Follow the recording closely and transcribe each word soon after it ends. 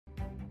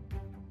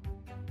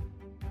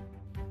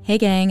Hey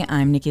gang,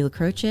 I'm Nikki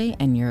LaCroce,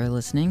 and you're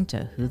listening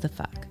to Who the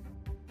Fuck?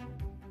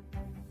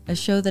 A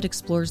show that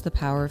explores the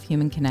power of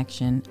human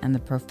connection and the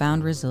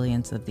profound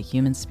resilience of the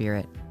human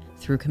spirit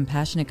through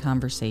compassionate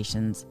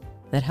conversations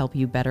that help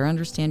you better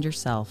understand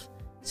yourself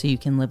so you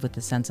can live with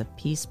the sense of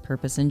peace,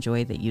 purpose, and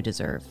joy that you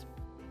deserve.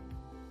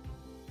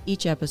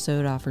 Each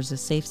episode offers a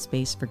safe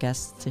space for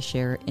guests to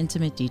share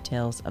intimate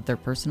details of their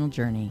personal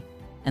journey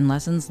and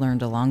lessons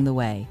learned along the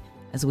way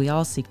as we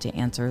all seek to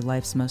answer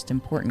life's most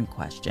important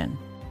question.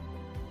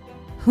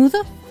 Who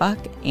the fuck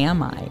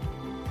am I?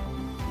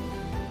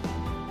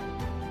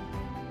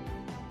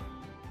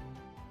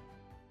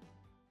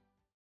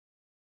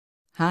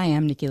 Hi,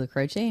 I'm Nikki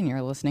LaCroce, and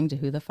you're listening to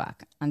Who the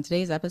Fuck? On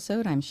today's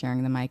episode, I'm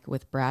sharing the mic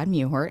with Brad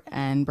Mewhort,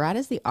 and Brad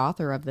is the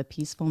author of The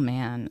Peaceful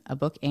Man, a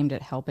book aimed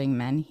at helping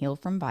men heal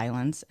from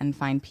violence and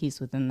find peace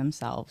within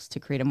themselves to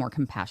create a more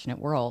compassionate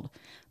world.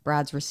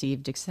 Brad's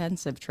received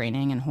extensive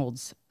training and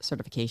holds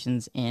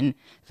certifications in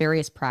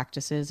various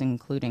practices,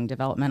 including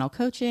developmental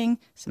coaching,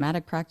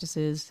 somatic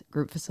practices,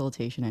 group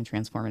facilitation, and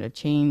transformative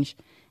change.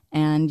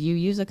 And you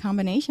use a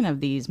combination of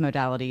these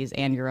modalities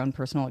and your own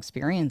personal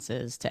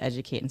experiences to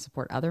educate and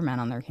support other men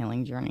on their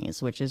healing journeys,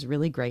 which is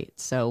really great.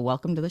 So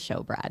welcome to the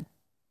show, Brad.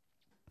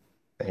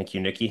 Thank you,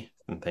 Nikki,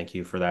 and thank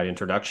you for that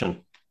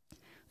introduction.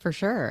 For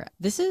sure.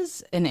 This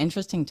is an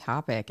interesting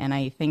topic, and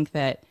I think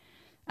that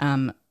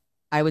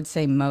I would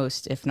say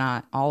most, if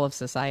not all of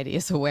society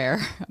is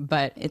aware,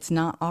 but it's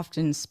not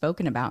often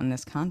spoken about in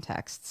this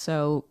context.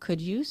 So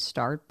could you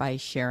start by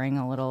sharing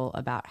a little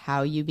about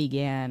how you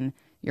began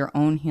your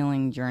own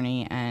healing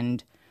journey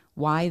and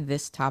why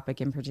this topic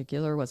in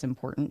particular was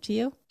important to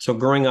you? So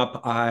growing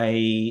up,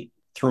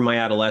 through my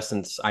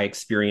adolescence, I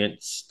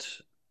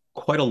experienced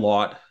quite a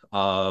lot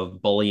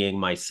of bullying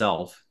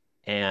myself.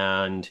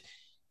 And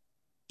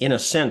in a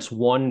sense,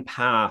 one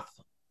path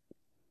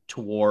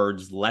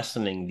towards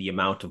lessening the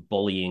amount of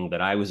bullying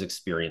that I was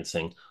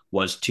experiencing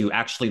was to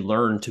actually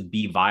learn to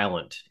be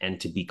violent and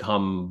to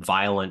become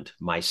violent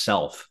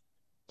myself.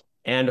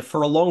 And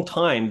for a long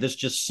time, this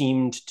just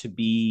seemed to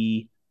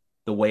be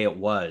the way it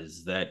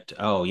was, that,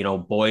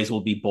 boys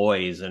will be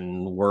boys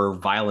and we're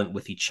violent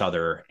with each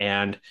other.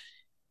 And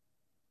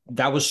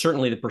that was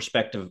certainly the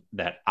perspective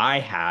that I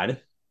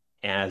had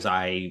as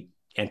I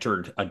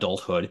entered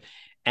adulthood.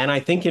 And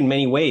I think in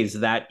many ways,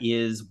 that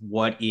is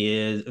what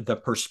is the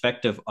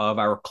perspective of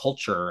our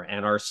culture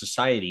and our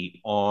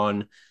society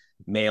on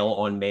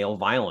male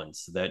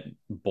violence, that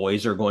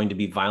boys are going to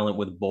be violent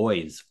with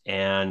boys.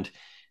 And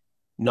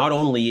not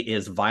only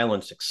is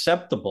violence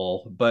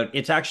acceptable, but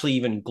it's actually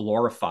even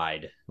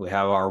glorified. We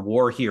have our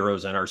war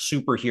heroes and our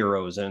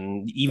superheroes,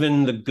 and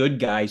even the good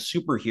guys,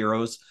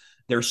 superheroes.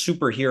 They're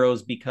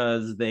superheroes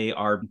because they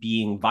are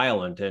being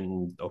violent.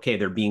 And okay,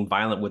 they're being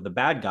violent with the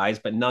bad guys,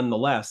 but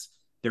nonetheless,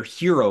 they're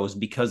heroes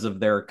because of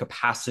their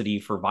capacity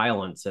for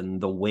violence and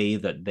the way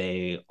that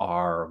they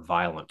are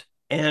violent.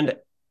 And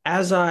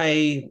as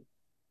I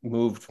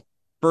moved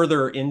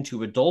further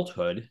into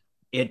adulthood,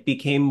 it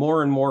became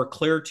more and more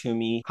clear to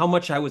me how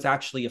much I was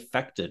actually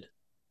affected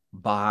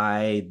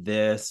by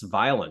this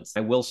violence. I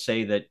will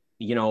say that,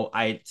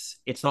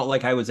 it's not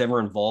like I was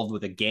ever involved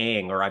with a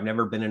gang or I've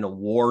never been in a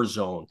war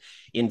zone.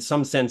 In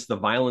some sense, the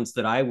violence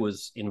that I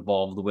was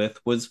involved with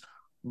was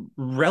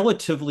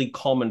relatively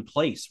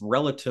commonplace,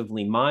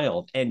 relatively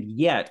mild. And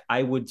yet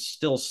I would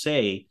still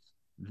say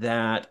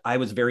that I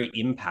was very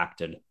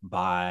impacted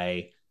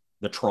by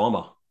the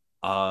trauma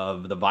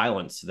of the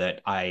violence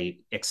that I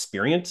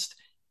experienced,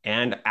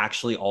 and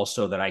actually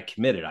also that I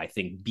committed. I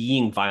think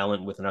being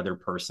violent with another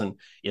person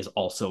is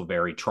also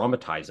very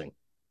traumatizing.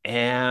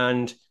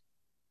 And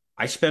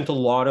I spent a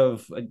lot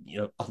of,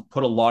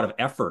 put a lot of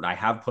effort. I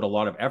have put a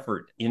lot of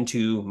effort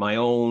into my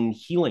own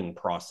healing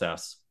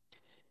process.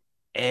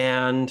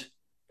 And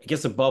I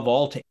guess above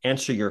all, to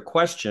answer your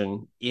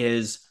question,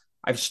 is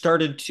I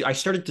started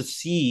to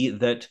see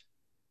that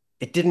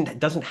it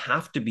doesn't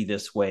have to be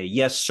this way.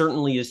 Yes,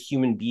 certainly as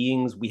human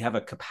beings, we have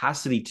a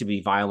capacity to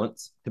be violent,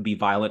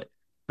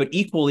 but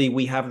equally,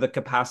 we have the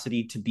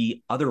capacity to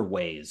be other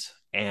ways.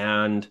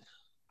 And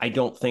I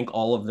don't think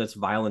all of this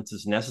violence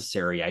is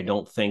necessary. I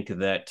don't think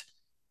that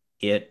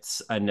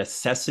it's a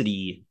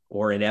necessity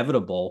or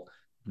inevitable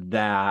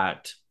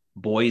that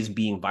boys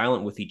being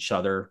violent with each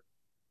other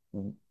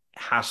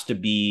has to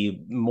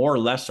be more or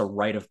less a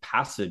rite of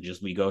passage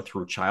as we go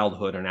through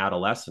childhood and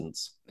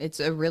adolescence. It's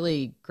a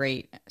really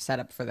great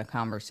setup for the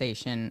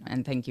conversation,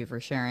 and thank you for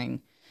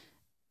sharing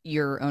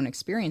your own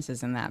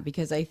experiences in that,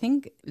 because I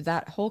think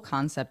that whole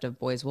concept of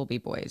boys will be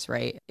boys,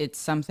 right? It's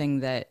something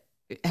that,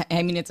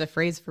 I mean, it's a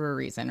phrase for a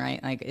reason,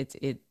 right? Like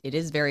it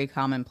is very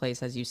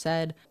commonplace, as you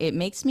said. It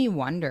makes me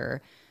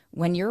wonder,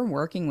 when you're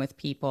working with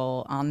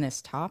people on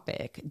this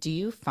topic, do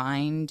you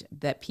find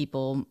that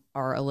people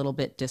are a little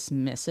bit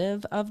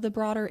dismissive of the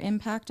broader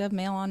impact of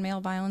male on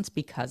male violence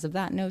because of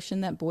that notion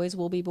that boys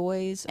will be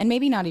boys? And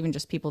maybe not even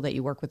just people that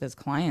you work with as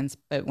clients,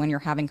 but when you're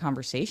having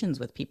conversations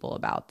with people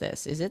about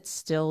this, is it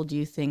still, do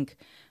you think,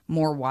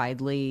 more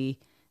widely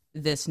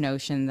this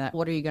notion that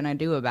what are you going to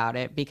do about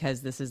it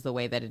because this is the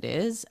way that it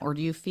is? Or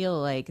do you feel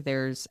like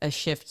there's a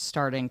shift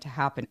starting to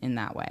happen in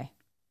that way?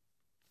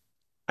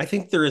 I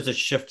think there is a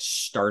shift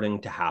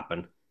starting to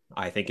happen.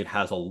 I think it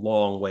has a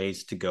long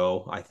ways to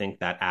go. I think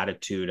that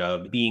attitude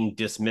of being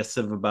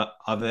dismissive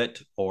of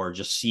it or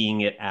just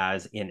seeing it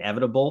as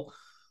inevitable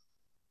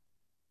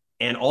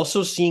and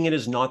also seeing it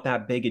as not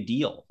that big a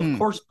deal. Of Mm.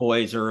 course,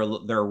 boys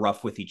they're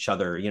rough with each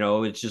other.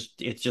 It's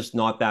just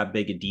not that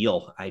big a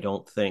deal. I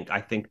don't think.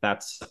 I think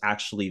that's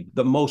actually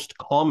the most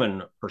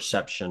common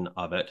perception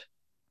of it.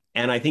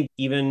 And I think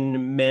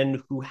even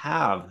men who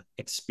have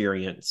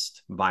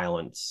experienced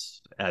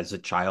violence as a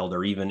child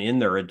or even in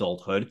their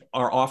adulthood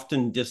are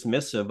often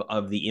dismissive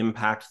of the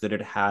impact that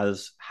it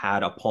has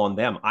had upon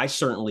them. I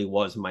certainly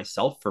was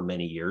myself for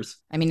many years.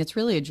 I mean, it's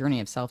really a journey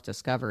of self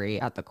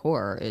discovery at the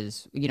core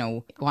is,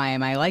 why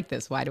am I like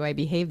this? Why do I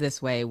behave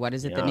this way? What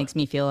is it that Yeah. makes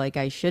me feel like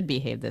I should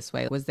behave this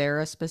way? Was there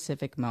a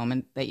specific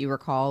moment that you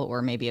recall,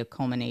 or maybe a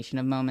culmination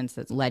of moments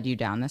that led you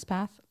down this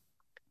path?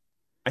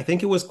 I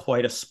think it was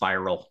quite a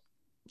spiral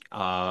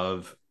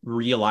of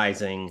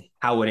realizing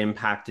how it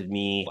impacted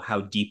me,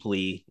 how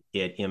deeply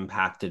it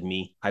impacted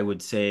me. I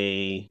would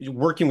say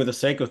working with a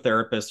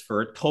psychotherapist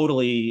for a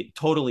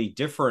totally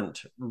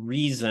different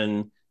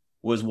reason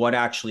was what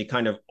actually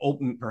kind of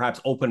perhaps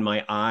opened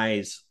my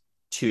eyes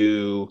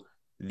to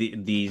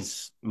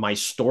these my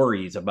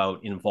stories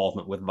about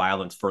involvement with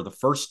violence for the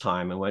first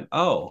time and went,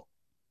 oh,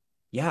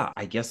 yeah,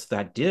 I guess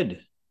that did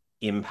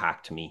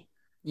impact me.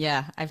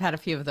 Yeah, I've had a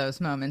few of those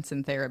moments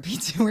in therapy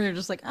too, where you're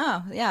just like,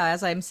 oh, yeah,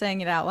 as I'm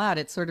saying it out loud,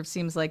 it sort of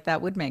seems like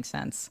that would make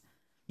sense.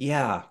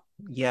 Yeah,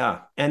 yeah.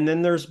 And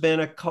then there's been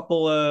a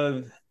couple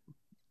of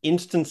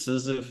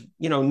instances of,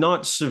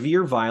 not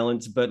severe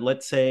violence, but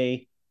let's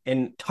say,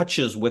 and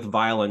touches with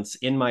violence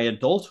in my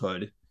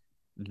adulthood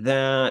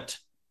that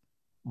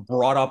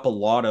brought up a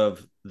lot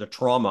of the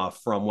trauma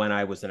from when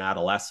I was an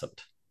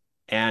adolescent.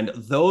 And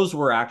those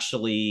were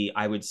actually,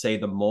 I would say,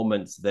 the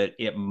moments that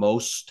it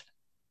most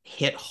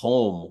hit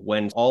home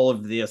when all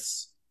of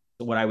this,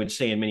 what I would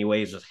say in many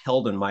ways is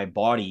held in my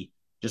body,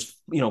 just,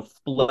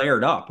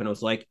 flared up. And it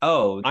was like,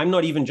 oh, I'm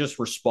not even just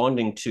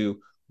responding to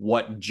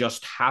what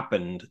just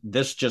happened.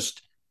 This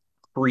just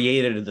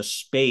created the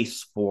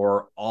space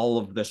for all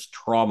of this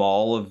trauma,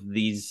 all of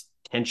these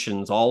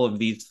tensions, all of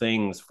these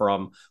things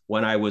from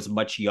when I was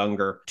much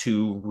younger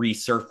to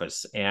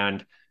resurface.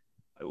 And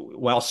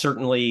while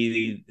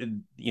certainly,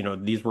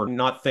 these were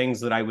not things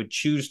that I would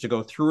choose to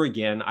go through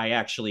again, I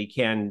actually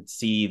can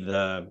see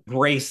the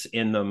grace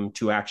in them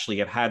to actually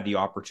have had the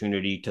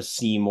opportunity to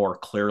see more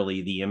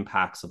clearly the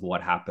impacts of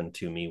what happened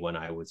to me when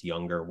I was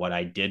younger, what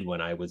I did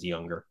when I was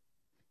younger.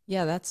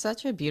 Yeah, that's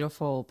such a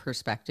beautiful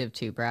perspective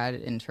too, Brad,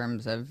 in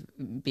terms of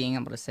being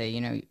able to say,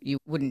 you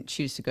wouldn't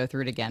choose to go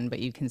through it again, but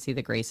you can see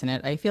the grace in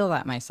it. I feel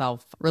that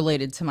myself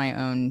related to my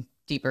own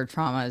deeper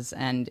traumas.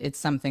 And it's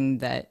something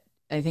that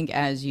I think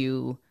as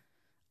you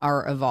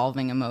are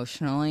evolving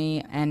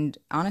emotionally, and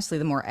honestly,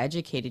 the more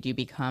educated you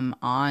become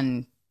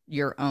on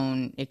your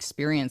own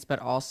experience, but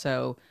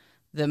also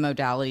the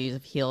modalities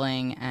of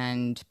healing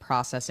and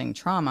processing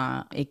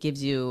trauma, it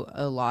gives you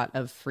a lot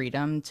of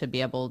freedom to be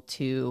able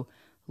to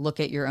look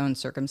at your own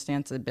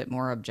circumstance a bit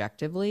more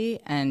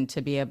objectively and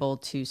to be able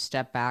to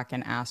step back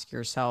and ask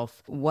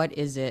yourself, what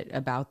is it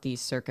about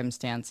these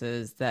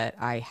circumstances that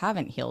I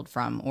haven't healed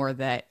from or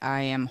that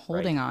I am Right.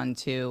 holding on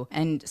to?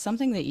 And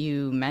something that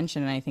you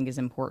mentioned, and I think is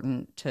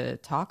important to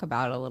talk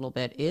about a little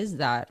bit, is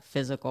that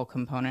physical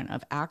component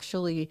of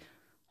actually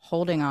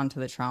holding on to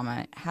the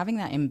trauma, having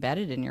that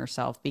embedded in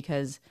yourself,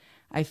 because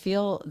I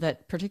feel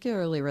that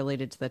particularly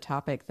related to the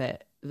topic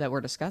that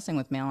we're discussing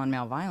with male on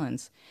male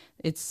violence,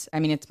 it's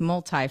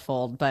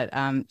multifold, but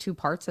two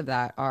parts of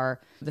that are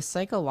the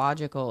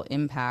psychological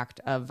impact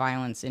of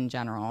violence in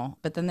general,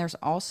 but then there's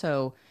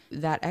also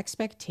that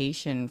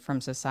expectation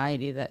from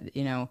society that,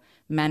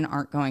 men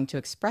aren't going to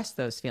express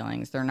those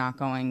feelings. They're not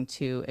going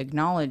to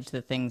acknowledge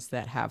the things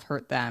that have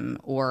hurt them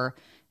or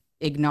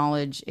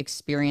acknowledge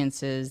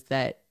experiences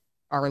that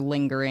are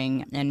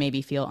lingering and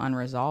maybe feel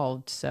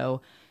unresolved.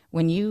 So,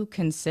 when you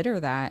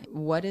consider that,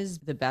 what is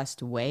the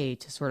best way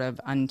to sort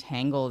of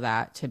untangle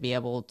that to be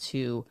able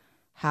to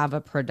have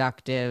a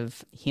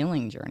productive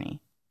healing journey?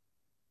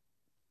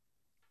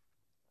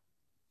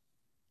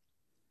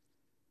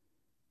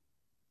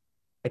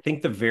 I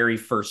think the very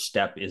first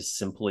step is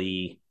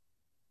simply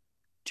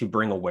to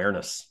bring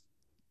awareness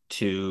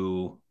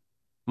to,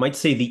 might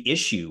say, the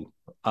issue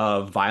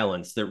of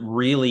violence, that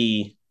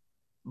really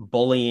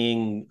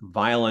bullying,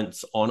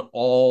 violence on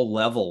all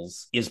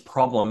levels is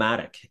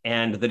problematic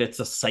and that it's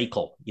a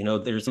cycle.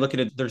 Look at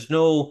it, there's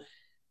no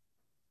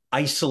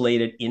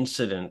isolated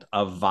incident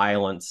of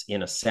violence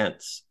in a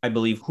sense. I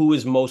believe who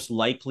is most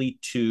likely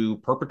to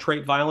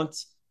perpetrate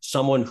violence?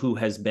 Someone who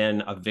has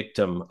been a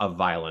victim of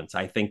violence.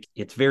 I think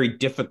it's very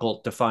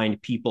difficult to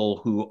find people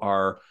who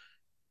are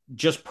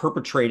just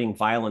perpetrating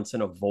violence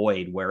in a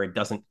void where it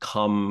doesn't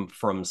come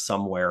from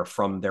somewhere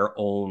from their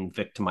own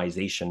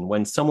victimization.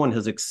 When someone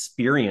has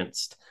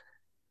experienced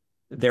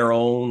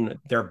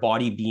their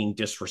body being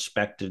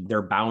disrespected,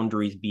 their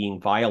boundaries being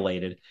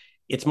violated,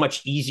 it's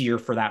much easier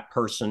for that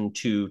person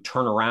to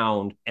turn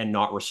around and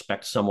not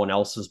respect someone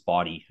else's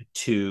body,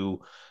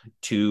 to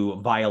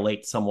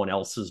violate someone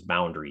else's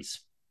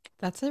boundaries.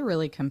 That's a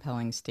really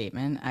compelling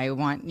statement. I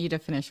want you to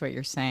finish what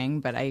you're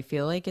saying, but I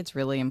feel like it's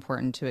really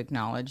important to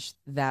acknowledge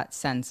that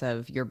sense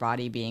of your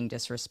body being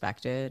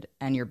disrespected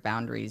and your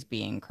boundaries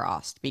being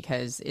crossed,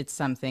 because it's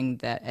something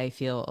that I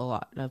feel a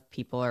lot of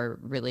people are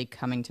really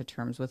coming to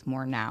terms with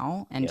more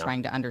now and Yeah,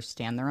 trying to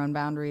understand their own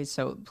boundaries.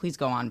 So please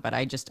go on, but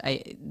I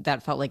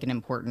that felt like an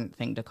important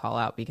thing to call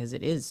out because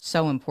it is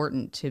so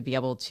important to be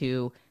able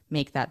to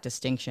make that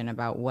distinction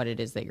about what it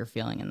is that you're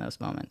feeling in those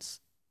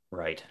moments.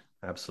 right.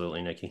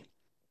 Absolutely, Nikki.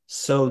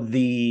 So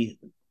these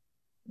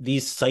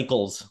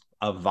cycles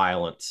of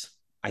violence,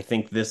 I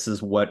think this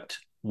is what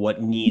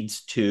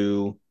needs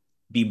to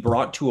be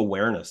brought to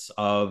awareness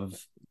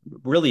of,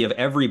 really, of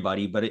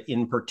everybody, but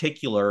in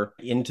particular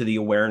into the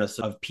awareness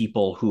of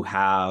people who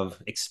have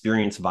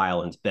experienced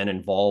violence, been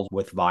involved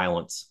with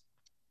violence,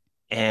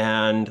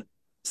 and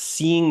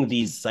seeing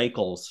these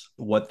cycles,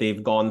 what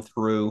they've gone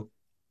through,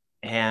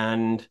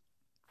 and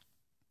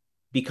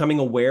becoming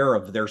aware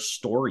of their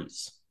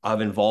stories of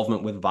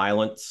involvement with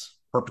violence,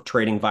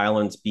 perpetrating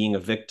violence, being a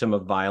victim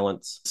of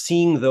violence,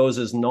 seeing those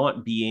as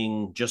not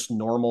being just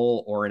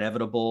normal or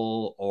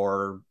inevitable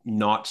or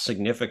not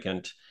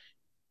significant,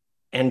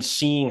 and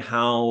seeing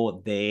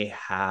how they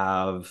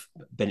have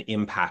been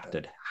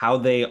impacted, how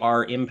they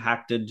are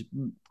impacted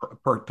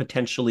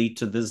potentially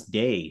to this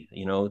day.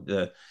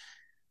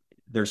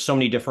 There's so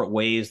many different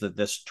ways that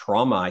this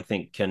trauma, I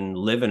think, can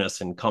live in us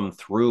and come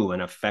through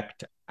and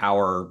affect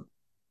our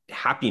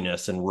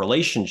happiness and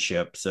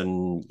relationships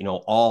and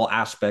all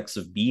aspects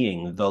of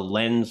being, the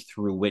lens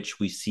through which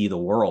we see the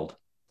world.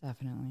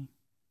 Definitely.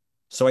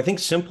 So I think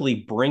simply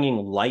bringing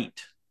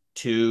light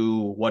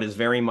to what is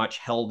very much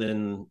held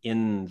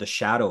in the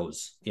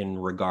shadows in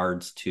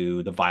regards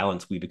to the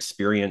violence we've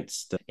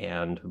experienced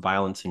and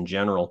violence in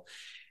general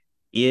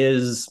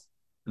is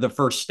the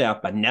first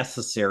step, a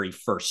necessary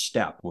first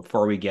step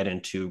before we get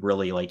into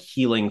really like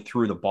healing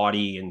through the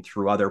body and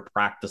through other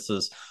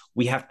practices.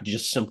 We have to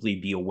just simply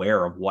be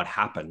aware of what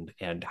happened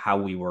and how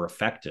we were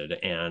affected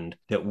and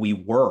that we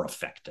were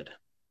affected.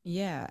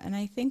 Yeah, and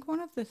I think one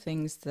of the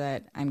things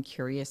that I'm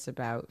curious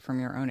about from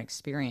your own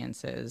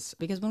experiences,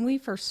 because when we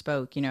first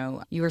spoke,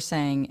 you were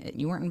saying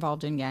you weren't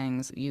involved in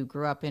gangs, you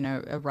grew up in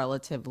a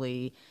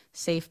relatively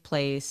safe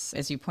place.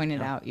 As you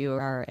pointed Yeah. out, you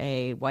are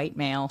a white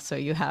male, so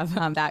you have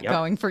that Yep.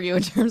 going for you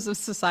in terms of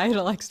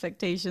societal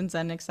expectations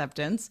and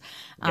acceptance.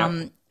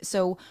 Yep.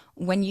 So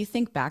when you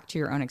think back to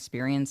your own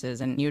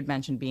experiences, and you had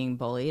mentioned being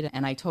bullied,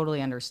 and I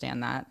totally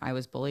understand that. I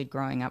was bullied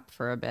growing up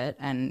for a bit,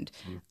 and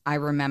I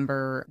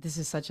remember this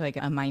is such like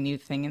a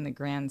minute thing in the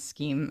grand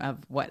scheme of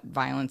what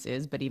violence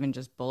is, but even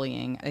just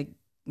bullying.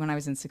 When I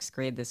was in sixth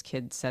grade, this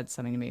kid said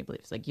something to me. It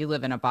was like, "You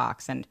live in a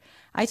box," and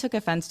I took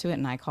offense to it,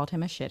 and I called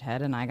him a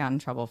shithead, and I got in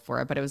trouble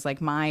for it. But it was like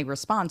my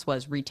response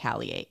was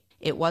retaliate.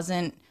 It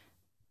wasn't.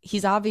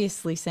 He's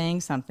obviously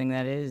saying something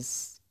that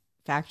is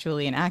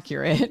factually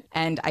inaccurate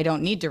and I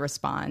don't need to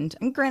respond.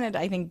 And granted,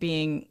 I think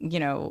being,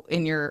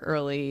 in your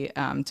early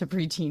to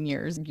preteen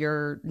years,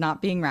 you're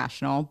not being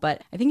rational,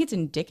 but I think it's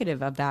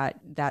indicative of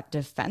that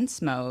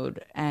defense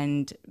mode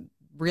and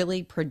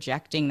really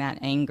projecting that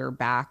anger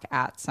back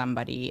at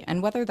somebody.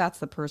 And whether that's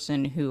the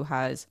person who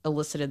has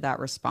elicited that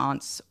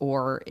response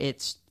or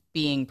it's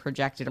being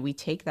projected, we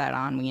take that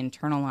on, we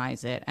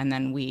internalize it, and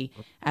then we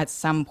at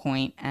some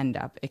point end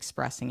up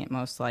expressing it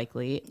most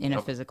likely in a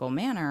Yep. physical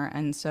manner.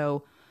 And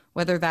so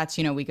whether that's,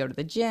 we go to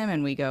the gym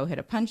and we go hit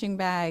a punching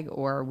bag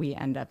or we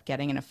end up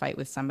getting in a fight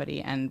with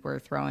somebody and we're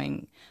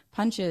throwing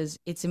punches,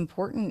 it's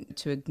important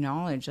to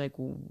acknowledge like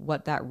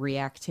what that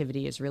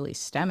reactivity is really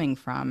stemming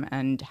from.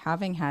 And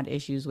having had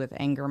issues with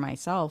anger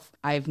myself,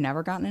 I've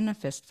never gotten in a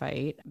fist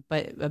fight,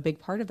 but a big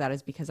part of that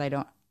is because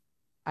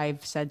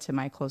I've said to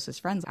my closest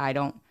friends, I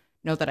don't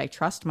know that I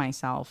trust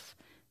myself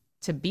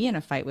to be in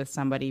a fight with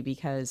somebody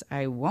because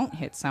I won't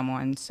hit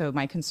someone. So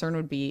my concern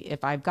would be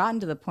if I've gotten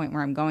to the point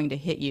where I'm going to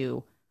hit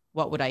you,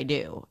 what would I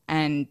do?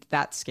 And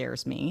that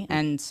scares me.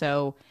 And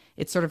so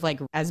it's sort of like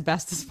as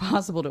best as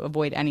possible to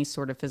avoid any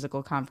sort of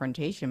physical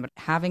confrontation. But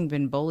having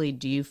been bullied,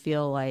 do you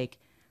feel like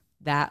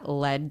that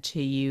led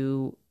to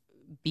you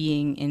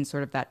being in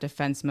sort of that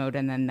defense mode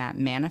and then that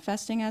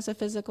manifesting as a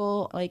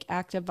physical like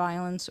act of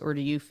violence? Or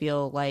do you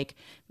feel like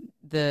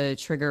the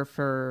trigger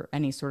for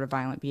any sort of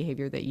violent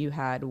behavior that you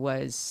had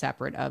was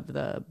separate of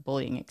the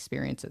bullying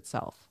experience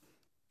itself?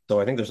 So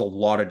I think there's a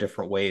lot of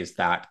different ways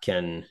that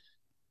can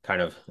kind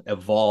of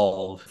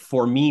evolve.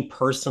 For me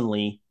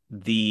personally,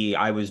 the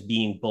I was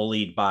being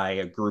bullied by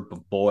a group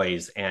of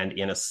boys, and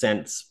in a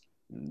sense,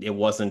 it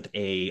wasn't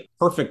a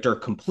perfect or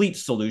complete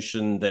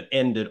solution that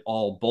ended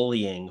all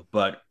bullying,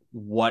 but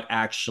what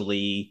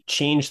actually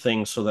changed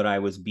things so that I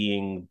was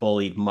being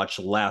bullied much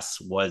less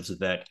was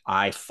that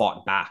I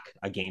fought back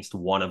against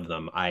one of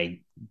them. I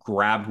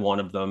grabbed one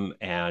of them,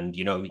 and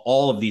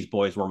all of these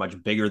boys were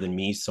much bigger than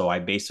me, so I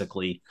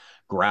basically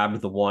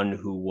grabbed the one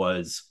who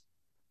was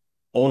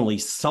only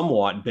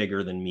somewhat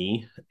bigger than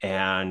me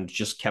and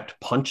just kept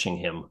punching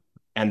him.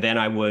 And then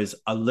I was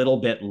a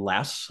little bit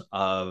less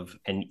of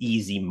an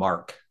easy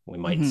mark, we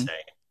might Hmm. say.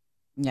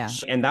 Yeah.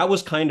 And that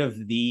was kind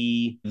of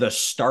the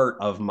start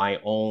of my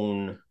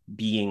own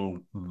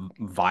being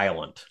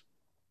violent.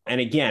 And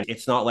again,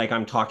 it's not like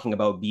I'm talking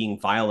about being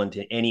violent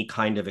in any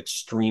kind of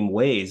extreme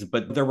ways,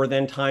 but there were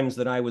then times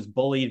that I was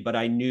bullied, but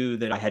I knew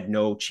that I had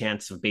no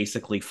chance of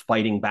basically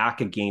fighting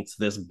back against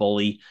this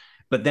bully.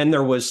 But then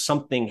there was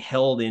something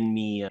held in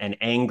me, an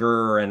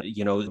anger, and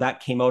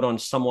that came out on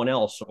someone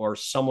else, or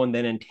someone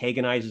then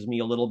antagonizes me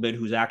a little bit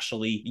who's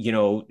actually,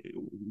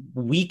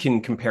 weak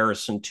in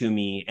comparison to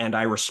me, and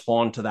I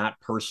respond to that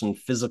person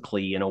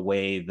physically in a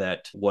way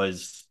that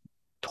was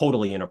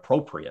totally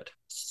inappropriate.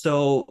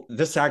 So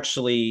this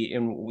actually,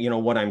 in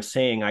what I'm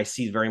saying, I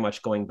see very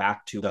much going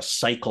back to the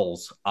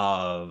cycles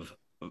of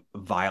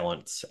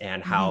violence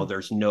and how Hmm.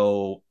 there's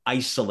no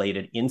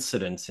isolated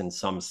incidents in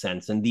some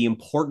sense, and the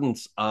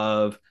importance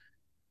of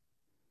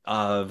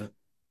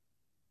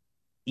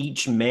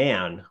each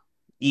man,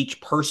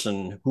 each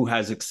person who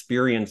has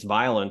experienced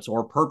violence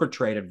or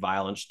perpetrated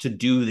violence to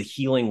do the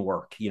healing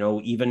work,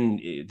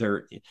 even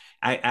there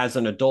as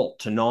an adult,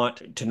 to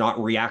not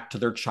react to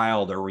their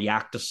child or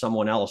react to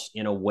someone else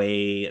in a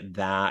way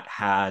that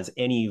has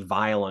any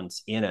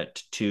violence in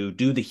it, to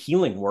do the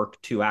healing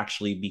work to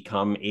actually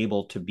become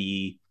able to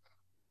be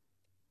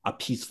a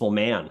peaceful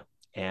man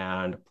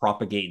and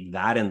propagate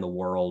that in the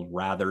world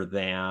rather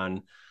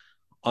than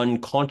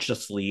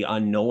unconsciously,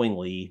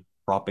 unknowingly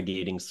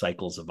propagating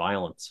cycles of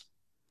violence.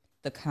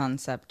 The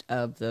concept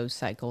of those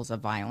cycles of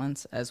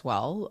violence as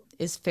well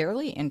is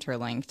fairly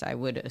interlinked, I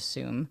would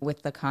assume,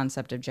 with the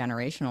concept of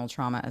generational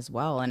trauma as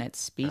well. And it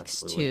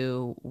speaks Absolutely.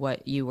 to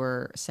what you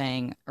were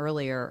saying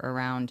earlier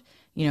around,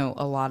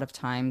 a lot of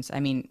times, I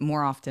mean,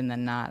 more often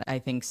than not, I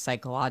think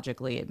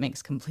psychologically it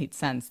makes complete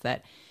sense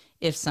that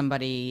if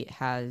somebody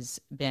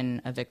has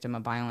been a victim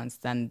of violence,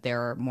 then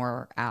they're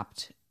more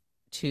apt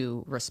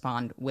to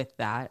respond with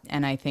that.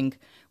 And I think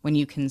when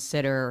you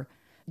consider,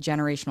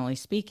 generationally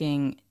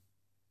speaking,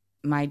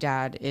 my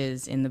dad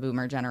is in the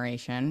boomer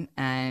generation,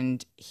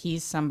 and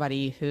he's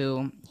somebody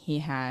who he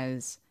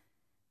has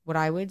what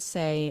I would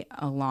say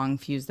a long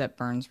fuse that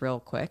burns real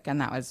quick.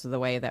 And that was the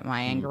way that my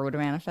Mm, anger would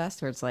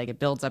manifest, where it's like it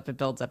builds up, it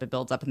builds up, it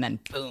builds up, and then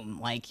boom,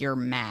 like you're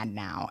mad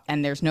now.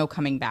 And there's no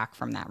coming back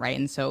from that, right?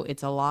 And so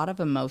it's a lot of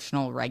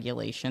emotional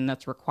regulation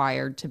that's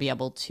required to be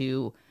able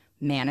to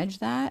manage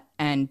that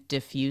and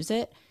diffuse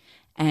it.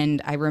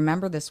 And I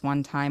remember this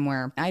one time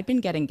where I'd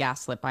been getting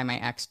gaslit by my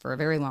ex for a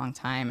very long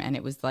time. And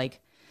it was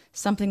like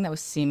something that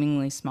was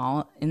seemingly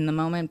small in the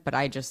moment, but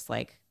I just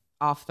like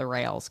off the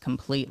rails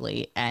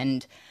completely.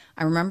 And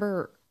I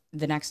remember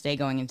the next day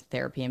going into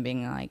therapy and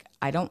being like,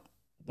 I don't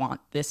want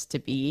this to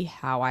be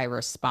how I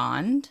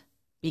respond,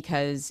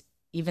 because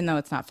even though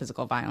it's not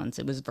physical violence,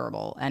 it was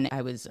verbal and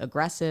I was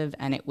aggressive,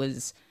 and it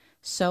was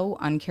so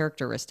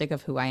uncharacteristic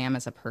of who I am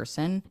as a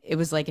person. It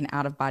was like an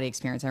out of body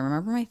experience. I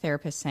remember my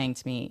therapist saying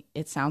to me,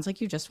 "It sounds like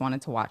you just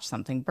wanted to watch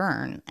something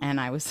burn." And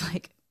I was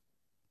like,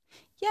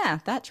 yeah,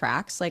 that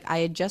tracks. Like I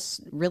had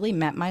just really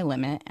met my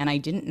limit and I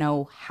didn't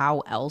know how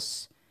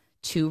else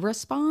to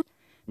respond,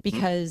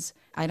 mhm. because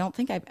I don't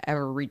think I've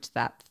ever reached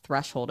that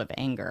threshold of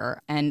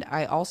anger. And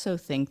I also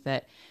think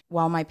that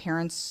while my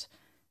parents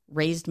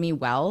raised me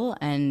well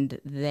and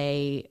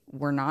they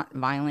were not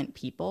violent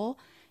people,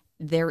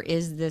 there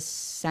is this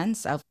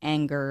sense of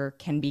anger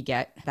can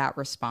beget that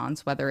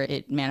response, whether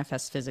it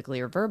manifests physically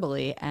or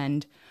verbally.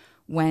 And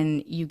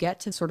when you get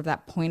to sort of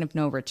that point of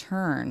no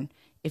return,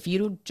 if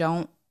you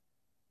don't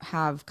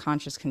have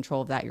conscious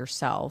control of that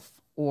yourself,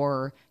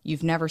 or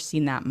you've never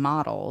seen that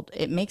modeled,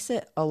 it makes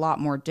it a lot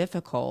more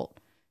difficult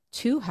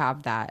to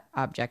have that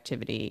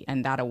objectivity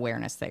and that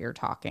awareness that you're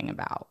talking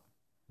about.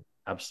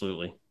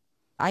 Absolutely.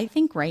 I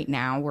think right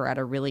now we're at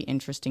a really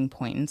interesting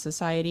point in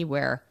society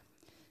where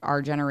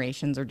our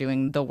generations are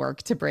doing the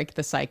work to break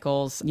the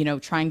cycles,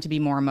 trying to be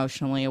more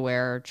emotionally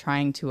aware,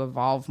 trying to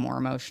evolve more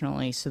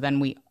emotionally. So then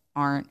we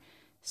aren't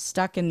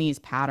stuck in these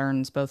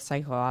patterns, both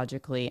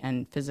psychologically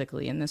and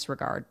physically in this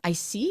regard. I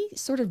see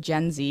sort of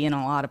Gen Z in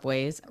a lot of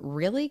ways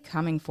really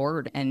coming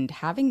forward and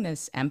having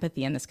this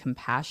empathy and this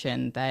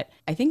compassion that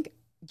I think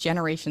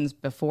generations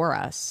before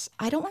us,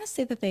 I don't want to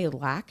say that they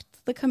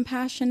lacked the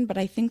compassion, but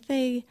I think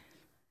they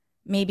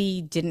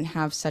maybe didn't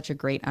have such a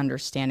great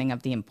understanding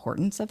of the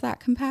importance of that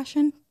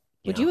compassion.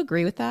 Would Yeah, you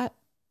agree with that?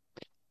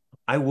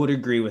 I would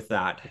agree with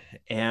that.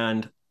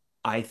 And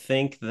I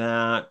think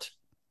that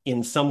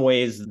in some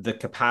ways, the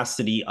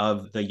capacity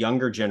of the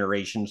younger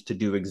generations to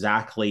do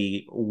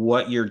exactly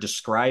what you're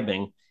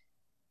describing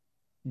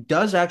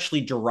does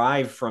actually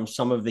derive from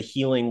some of the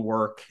healing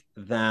work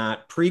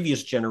that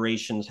previous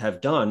generations have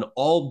done,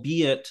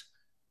 albeit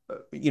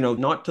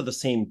not to the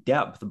same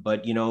depth,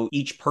 but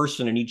each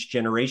person in each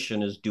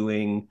generation is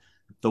doing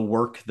the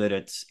work that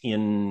it's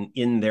in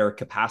their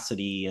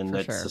capacity and For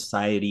that sure.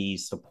 society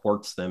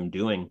supports them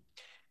doing.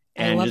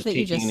 I And love just that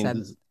you taking just an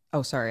said,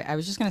 oh, sorry. I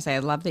was just going to say, I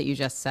love that you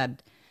just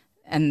said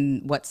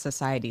and what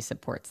society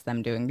supports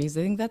them doing. Because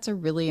I think that's a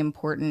really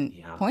important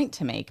Yeah. point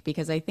to make.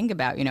 Because I think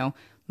about,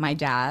 my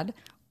dad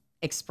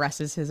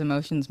expresses his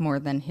emotions more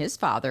than his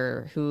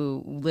father,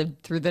 who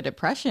lived through the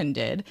Depression,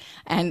 did.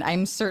 And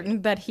I'm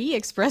certain that he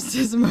expressed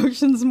his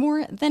emotions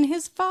more than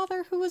his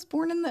father, who was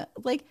born in the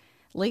late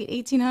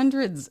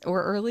 1800s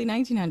or early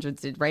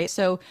 1900s did, right?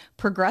 So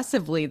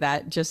progressively,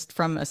 that just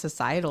from a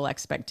societal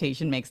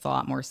expectation makes a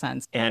lot more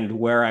sense. And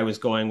where I was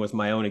going with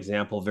my own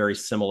example, very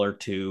similar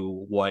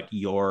to what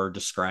you're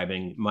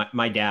describing.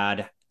 My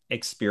dad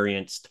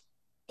experienced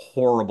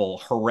horrible,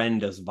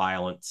 horrendous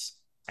violence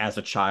as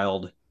a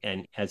child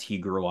and as he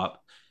grew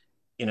up.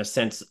 In a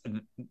sense,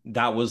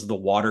 that was the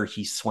water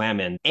he swam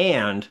in.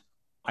 And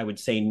I would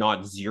say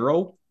not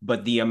zero,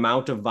 but the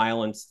amount of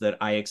violence that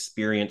I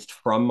experienced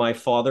from my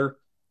father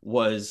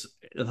was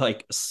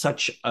like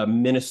such a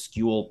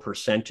minuscule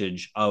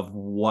percentage of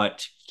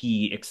what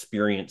he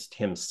experienced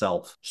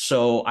himself.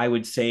 So I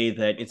would say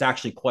that it's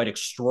actually quite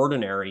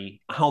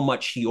extraordinary how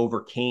much he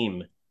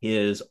overcame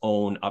his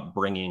own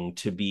upbringing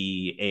to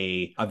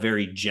be a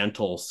very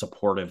gentle,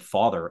 supportive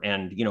father,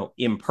 and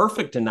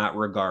imperfect in that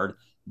regard,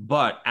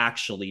 but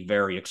actually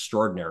very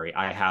extraordinary.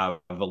 I have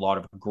a lot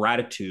of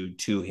gratitude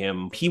to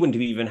him. He wouldn't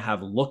even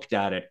have looked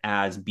at it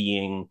as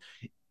being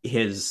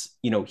his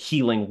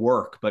healing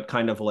work, but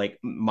kind of like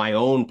my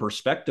own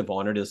perspective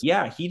on it is,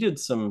 yeah,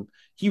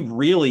 he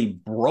really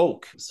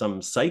broke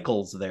some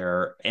cycles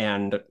there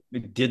and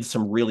did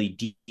some really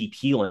deep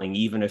healing,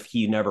 even if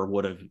he never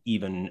would have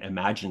even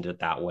imagined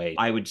it that way.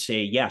 I would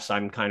say, yes,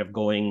 I'm kind of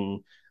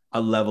going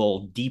a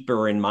level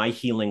deeper in my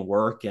healing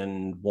work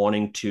and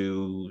wanting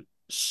to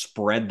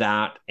spread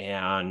that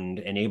and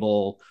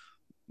enable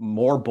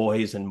more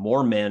boys and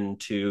more men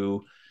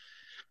to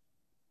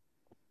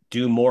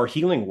do more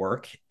healing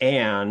work.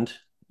 And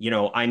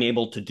I'm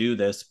able to do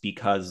this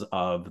because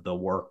of the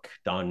work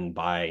done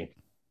by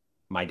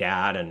my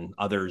dad and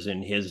others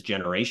in his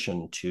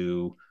generation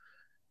to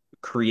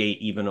create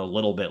even a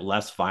little bit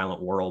less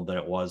violent world than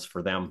it was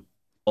for them.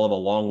 All have a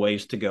long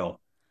ways to go.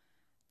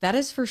 That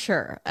is for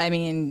sure. I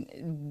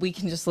mean, we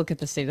can just look at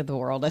the state of the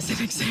world as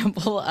an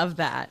example of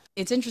that.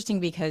 It's interesting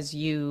because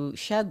you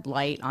shed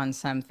light on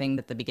something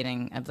at the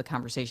beginning of the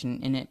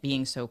conversation in it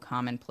being so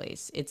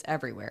commonplace. It's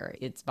everywhere.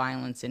 It's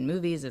violence in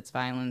movies, it's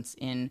violence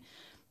in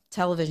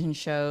television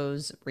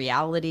shows,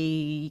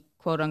 reality,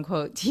 quote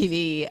unquote,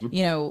 TV,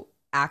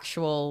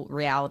 actual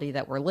reality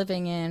that we're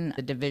living in,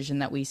 the division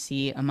that we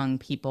see among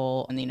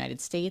people in the United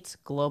States,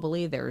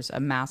 globally. There's a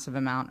massive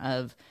amount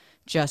of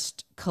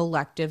just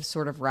collective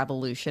sort of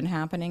revolution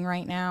happening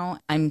right now.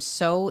 I'm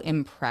so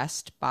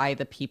impressed by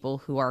the people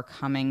who are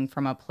coming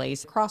from a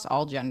place across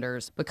all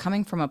genders, but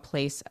coming from a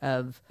place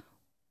of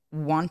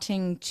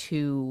wanting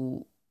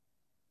to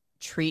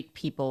treat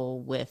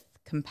people with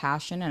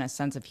compassion and a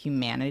sense of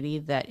humanity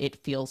that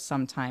it feels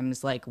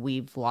sometimes like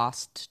we've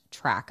lost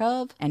track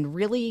of, and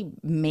really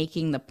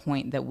making the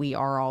point that we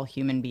are all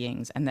human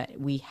beings and that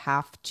we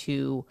have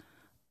to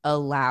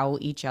allow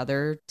each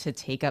other to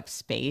take up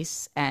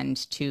space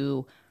and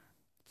to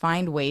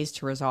find ways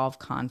to resolve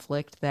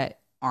conflict that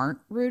aren't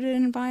rooted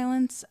in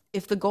violence.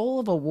 If the goal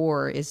of a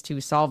war is to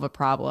solve a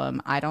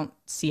problem, I don't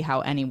see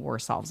how any war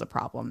solves a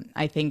problem.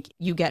 I think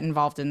you get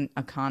involved in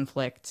a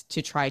conflict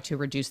to try to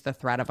reduce the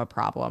threat of a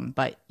problem,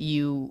 but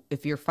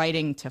if you're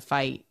fighting to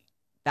fight,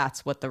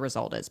 that's what the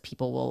result is.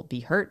 People will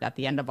be hurt at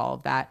the end of all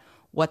of that.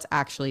 What's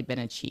actually been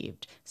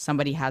achieved?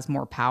 Somebody has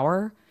more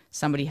power,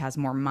 somebody has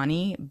more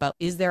money, but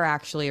is there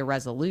actually a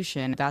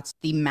resolution? That's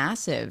the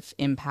massive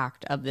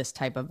impact of this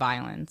type of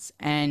violence.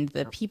 And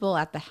the people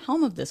at the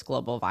helm of this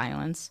global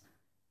violence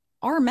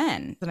are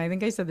men. And I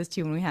think I said this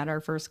too when we had our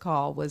first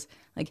call, was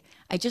like,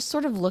 I just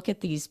sort of look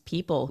at these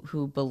people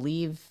who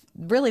believe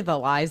really the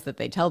lies that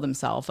they tell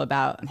themselves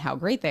about how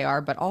great they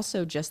are, but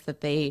also just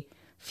that they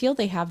feel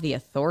they have the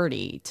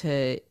authority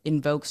to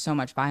invoke so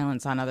much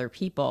violence on other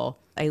people.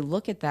 I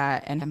look at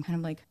that and I'm kind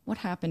of like, what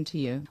happened to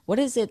you? What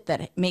is it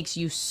that makes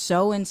you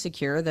so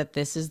insecure that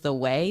this is the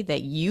way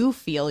that you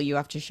feel you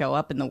have to show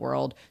up in the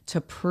world to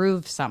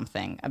prove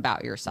something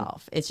about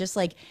yourself? It's just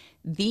like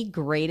the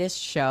greatest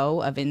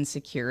show of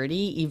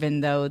insecurity, even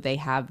though they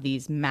have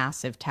these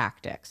massive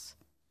tactics.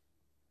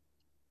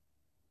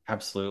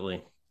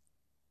 Absolutely.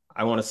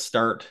 I want to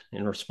start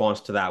in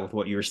response to that with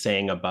what you were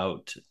saying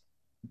about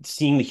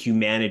seeing the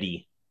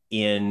humanity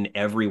in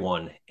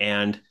everyone,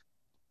 and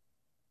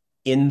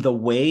in the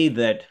way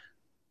that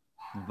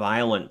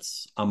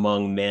violence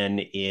among men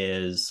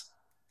is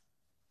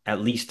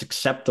at least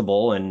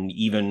acceptable and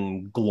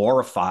even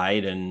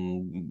glorified,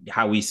 and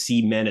how we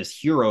see men as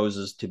heroes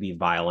is to be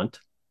violent.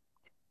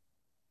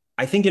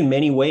 I think in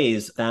many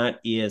ways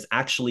that is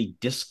actually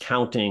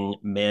discounting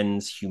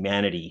men's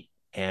humanity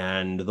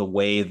and the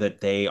way that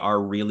they are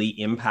really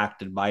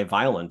impacted by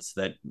violence,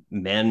 that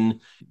men,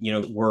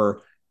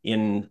 were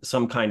in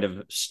some kind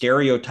of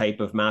stereotype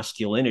of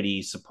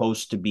masculinity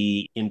supposed to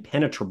be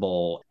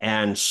impenetrable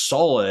and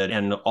solid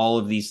and all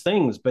of these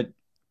things. But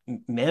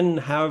men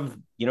have,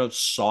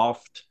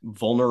 soft,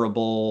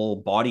 vulnerable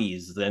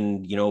bodies,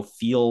 then,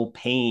 feel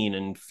pain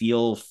and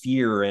feel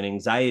fear and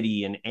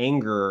anxiety and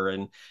anger.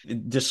 And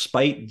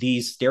despite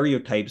these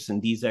stereotypes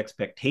and these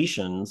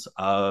expectations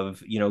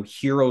of,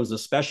 heroes,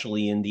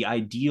 especially in the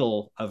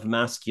ideal of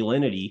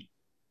masculinity,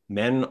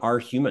 men are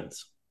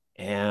humans.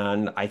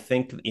 And I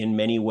think in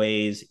many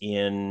ways,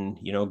 in,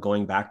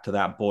 going back to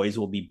that boys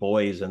will be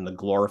boys and the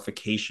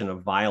glorification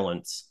of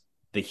violence,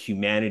 the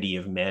humanity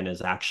of men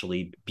is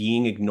actually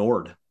being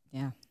ignored.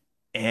 Yeah.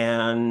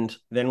 And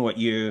then I'm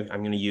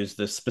going to use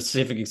the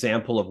specific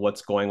example of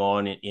what's going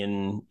on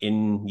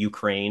in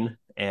Ukraine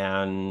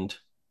and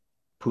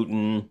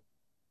Putin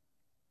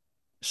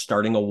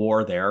starting a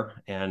war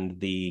there and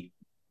the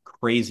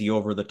crazy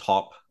over the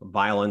top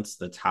violence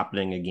that's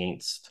happening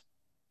against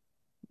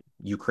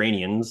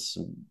Ukrainians,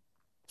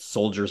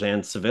 soldiers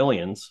and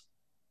civilians.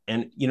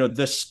 And,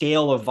 the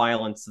scale of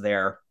violence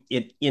there,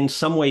 it in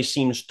some ways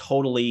seems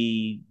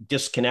totally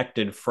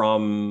disconnected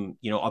from,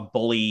 a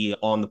bully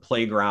on the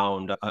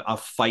playground, a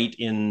fight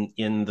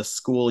in the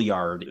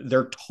schoolyard.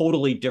 They're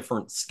totally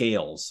different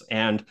scales.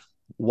 And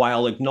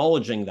while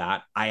acknowledging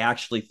that, I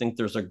actually think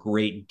there's a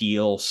great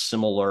deal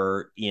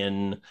similar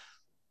in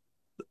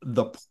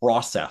the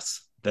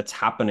process that's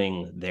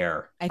happening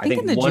there. I I think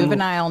think in the one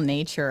juvenile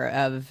nature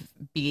of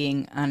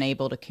being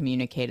unable to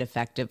communicate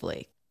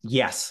effectively.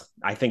 Yes,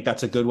 I think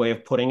that's a good way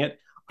of putting it.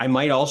 I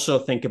might also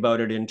think about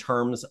it in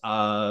terms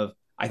of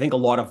I think a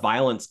lot of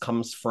violence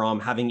comes from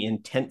having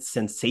intense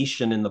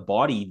sensation in the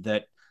body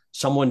that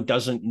someone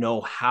doesn't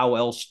know how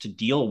else to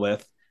deal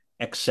with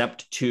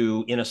except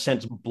to, in a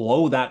sense,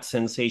 blow that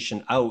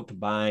sensation out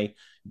by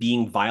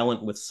being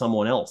violent with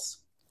someone else.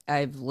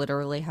 I've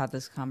literally had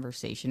this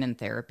conversation in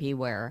therapy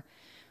where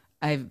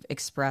I've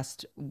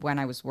expressed when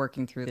I was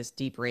working through this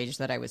deep rage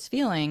that I was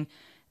feeling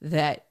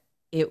that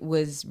it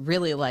was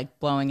really like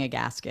blowing a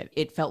gasket.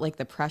 It felt like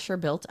the pressure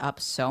built up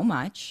so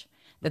much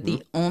that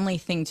Mm-hmm. the only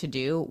thing to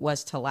do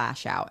was to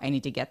lash out. I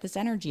need to get this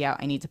energy out.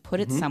 I need to put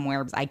it Mm-hmm.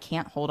 somewhere. I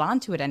can't hold on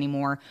to it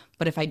anymore.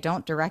 But if I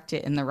don't direct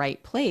it in the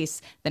right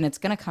place, then it's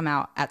going to come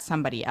out at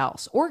somebody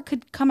else or it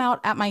could come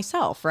out at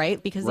myself,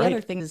 right? Because the other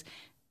Right, thing is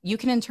you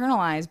can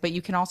internalize, but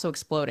you can also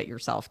explode at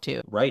yourself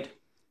too. right.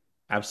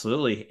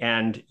 Absolutely.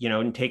 And,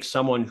 and take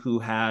someone who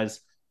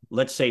has,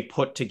 let's say,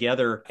 put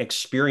together,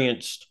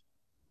 experienced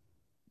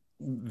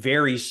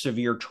very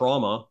severe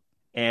trauma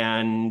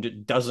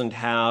and doesn't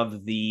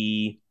have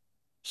the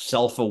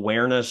self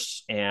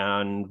awareness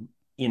and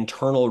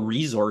internal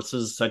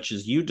resources, such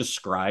as you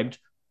described,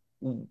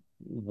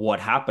 what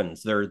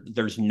happens?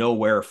 There's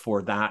nowhere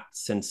for that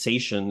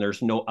sensation.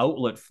 There's no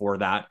outlet for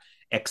that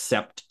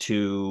except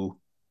to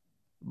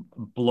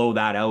blow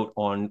that out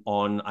on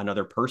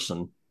another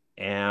person.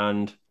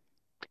 And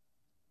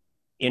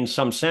in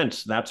some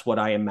sense, that's what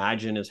I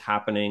imagine is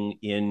happening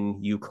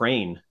in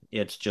Ukraine.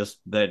 It's just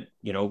that,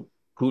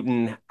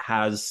 Putin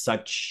has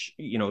such,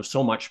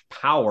 so much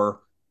power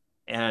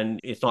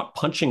and it's not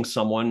punching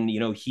someone,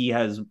 he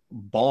has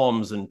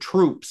bombs and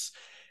troops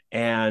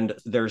and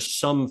there's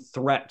some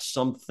threat,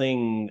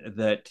 something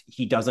that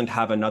he doesn't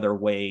have another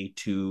way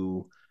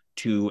to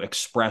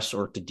express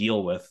or to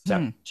deal with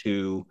except Hmm.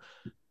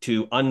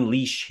 to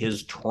unleash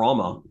his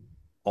trauma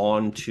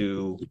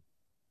onto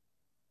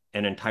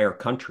an entire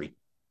country.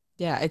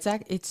 Yeah,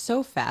 it's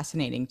so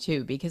fascinating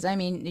too because I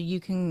mean, you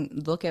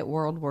can look at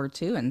World War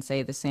II and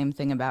say the same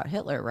thing about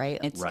Hitler, right?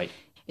 Right.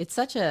 It's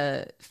such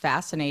a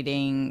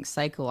fascinating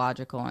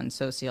psychological and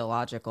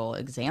sociological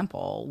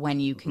example when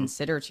you Mm-hmm.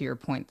 consider, to your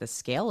point, the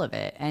scale of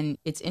it. And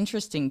it's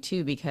interesting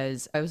too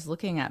because I was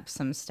looking up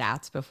some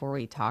stats before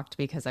we talked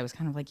because I was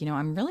kind of like,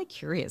 I'm really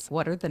curious.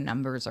 What are the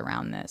numbers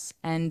around this?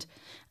 And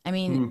I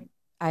mean, Mm-hmm.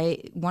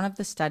 I one of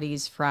the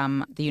studies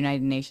from the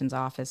United Nations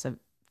Office of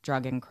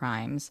Drugs and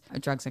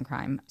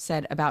Crime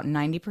said about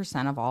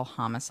 90% of all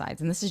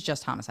homicides, and this is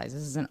just homicides,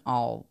 this isn't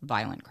all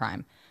violent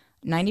crime.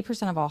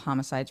 90% of all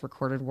homicides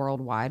recorded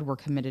worldwide were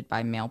committed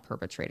by male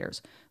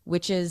perpetrators,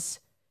 which is,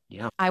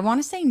 Yeah. I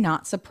want to say,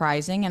 not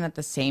surprising and at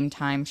the same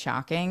time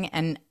shocking.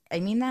 And I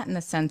mean that in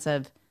the sense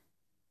of,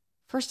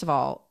 first of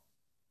all,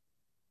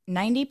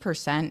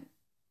 90%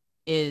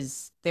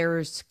 is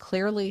there's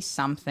clearly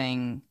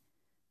something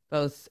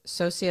both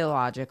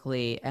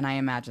sociologically and I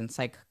imagine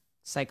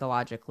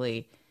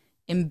psychologically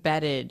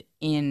embedded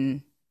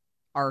in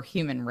our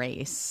human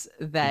race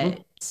that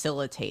Mm-hmm.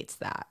 facilitates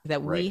that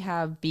we Right.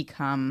 have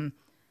become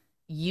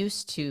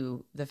used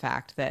to the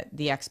fact that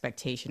the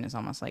expectation is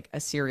almost like a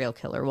serial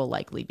killer will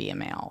likely be a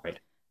male, Right.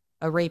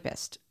 a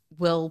rapist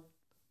will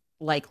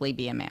likely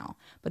be a male,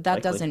 but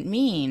that Likely. doesn't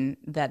mean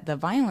that the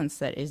violence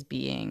that is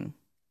being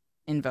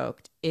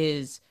invoked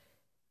is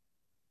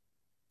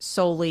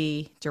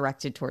solely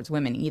directed towards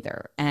women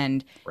either.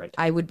 And Right.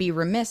 I would be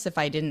remiss if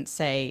I didn't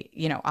say,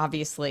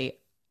 obviously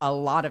a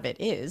lot of it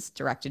is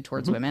directed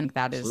towards Mm-hmm. women.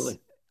 That is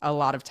Absolutely. a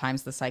lot of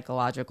times the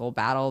psychological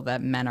battle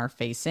that men are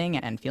facing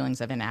and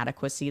feelings of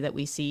inadequacy that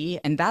we see.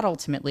 And that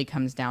ultimately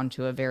comes down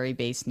to a very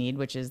base need,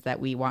 which is that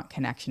we want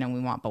connection and we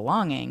want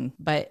belonging.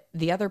 But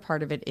the other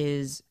part of it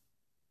is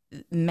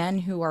men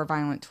who are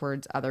violent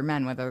towards other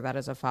men, whether that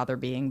is a father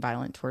being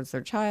violent towards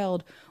their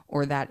child,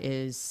 or that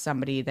is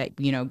somebody that,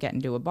 get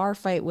into a bar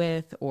fight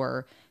with,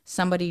 or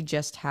somebody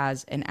just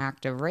has an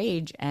act of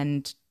rage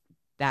and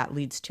that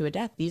leads to a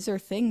death. These are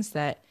things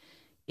that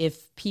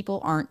if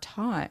people aren't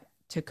taught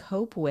to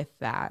cope with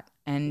that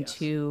and Yes.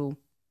 to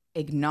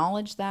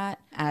acknowledge that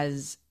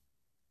as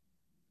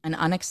an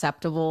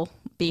unacceptable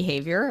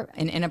behavior,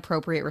 an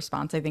inappropriate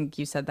response, I think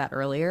you said that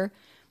earlier,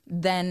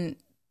 then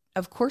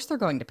of course they're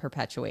going to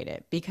perpetuate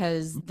it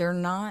because they're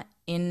not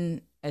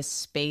in a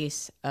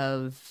space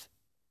of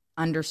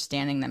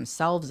understanding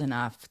themselves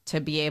enough to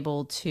be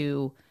able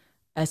to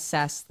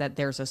assess that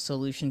there's a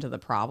solution to the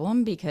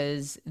problem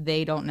because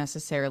they don't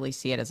necessarily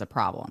see it as a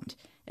problem,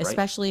 Right.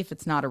 especially if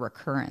it's not a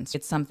recurrence.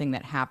 It's something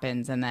that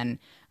happens and then,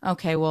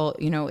 okay, well,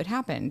 it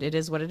happened. It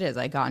is what it is.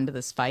 I got into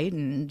this fight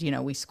and,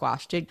 we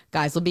squashed it.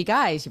 Guys will be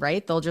guys,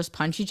 right? They'll just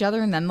punch each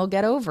other and then they'll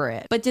get over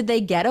it. But did they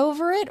get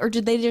over it or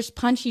did they just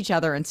punch each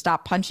other and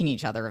stop punching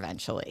each other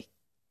eventually?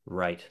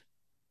 Right.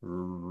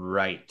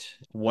 Right.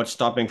 What's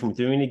stopping from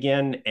doing it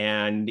again?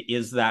 And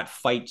is that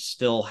fight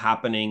still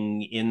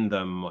happening in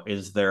them?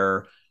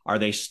 Are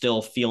they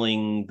still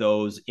feeling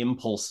those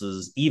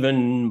impulses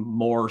even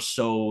more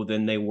so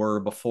than they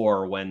were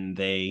before when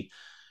they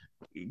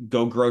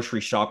go grocery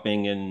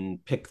shopping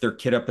and pick their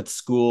kid up at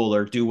school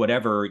or do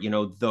whatever,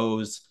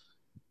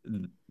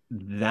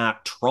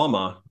 that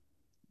trauma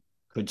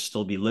could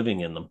still be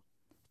living in them.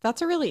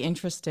 That's a really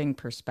interesting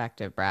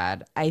perspective,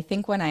 Brad. I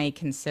think when I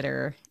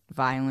consider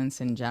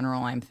violence in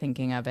general, I'm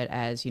thinking of it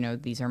as,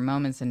 these are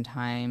moments in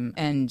time.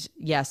 And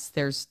yes,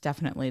 there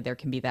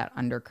can be that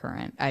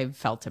undercurrent. I've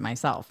felt it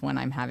myself when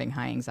I'm having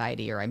high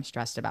anxiety or I'm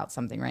stressed about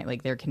something, right?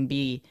 Like there can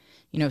be,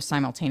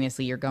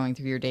 simultaneously you're going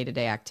through your day to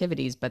day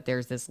activities, but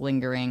there's this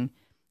lingering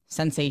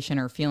sensation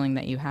or feeling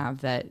that you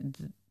have that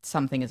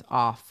something is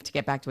off. To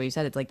get back to what you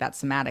said, it's like that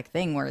somatic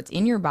thing where it's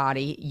in your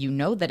body, you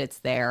know that it's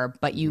there,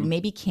 but you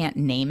maybe can't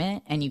name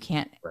it and you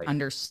can't Right.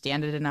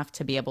 understand it enough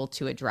to be able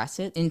to address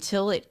it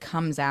until it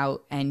comes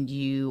out and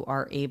you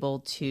are able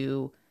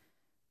to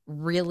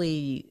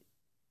really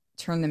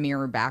turn the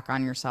mirror back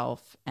on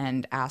yourself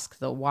and ask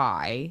the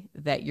why,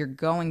 that you're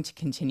going to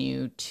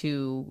continue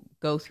to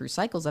go through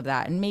cycles of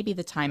that. And maybe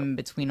the time in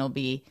between will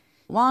be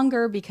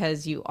longer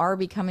because you are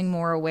becoming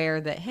more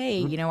aware that,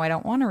 hey, I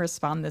don't want to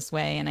respond this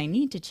way and I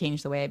need to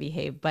change the way I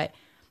behave. But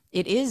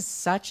it is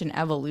such an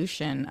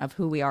evolution of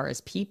who we are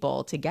as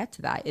people to get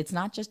to that. It's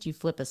not just you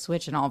flip a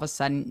switch and all of a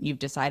sudden you've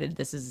decided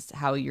this is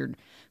how you're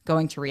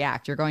going to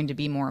react. You're going to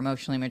be more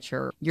emotionally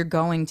mature. You're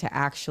going to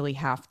actually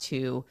have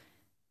to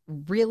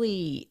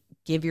really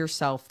give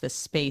yourself the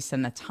space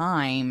and the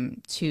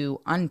time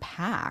to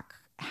unpack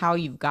how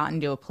you've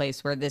gotten to a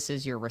place where this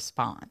is your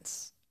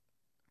response.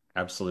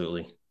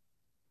 Absolutely.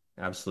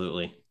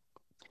 Absolutely.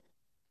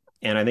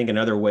 And I think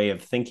another way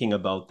of thinking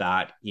about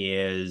that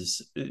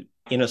is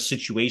in a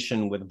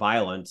situation with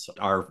violence,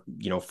 our,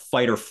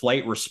 fight or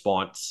flight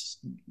response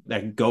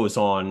that goes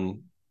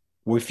on,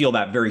 we feel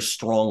that very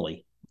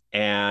strongly.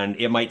 And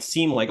it might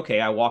seem like,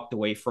 okay, I walked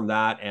away from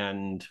that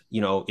and,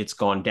 it's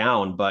gone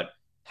down, but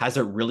has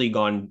it really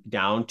gone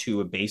down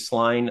to a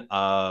baseline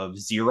of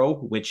zero,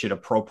 which it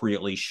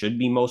appropriately should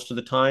be most of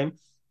the time?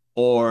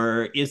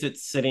 Or is it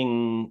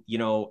sitting,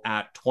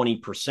 at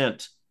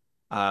 20%?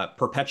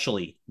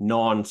 Perpetually,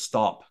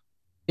 nonstop.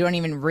 You don't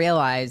even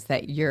realize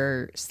that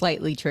you're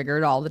slightly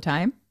triggered all the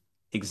time.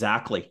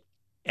 Exactly.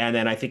 And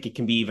then I think it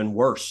can be even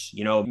worse.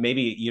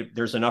 Maybe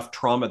there's enough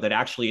trauma that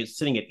actually it's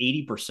sitting at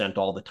 80%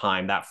 all the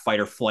time, that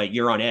fight or flight.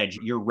 You're on edge.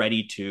 You're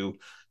ready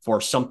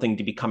for something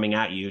to be coming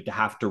at you, to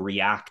have to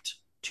react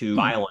to Hmm.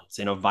 violence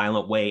in a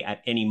violent way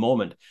at any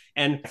moment.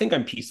 And I think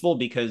I'm peaceful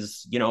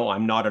because,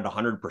 I'm not at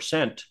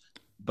 100%,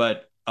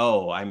 but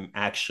oh, I'm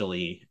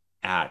actually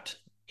at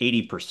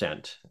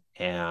 80%.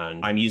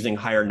 And I'm using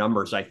higher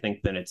numbers, I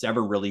think, than it's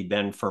ever really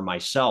been for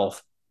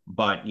myself.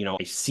 But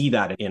I see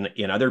that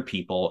in other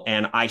people,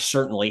 and I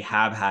certainly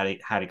have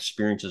had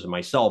experiences of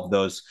myself.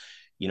 Those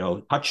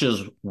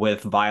touches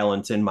with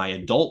violence in my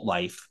adult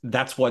life.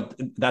 That's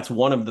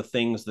one of the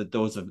things that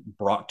those have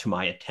brought to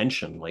my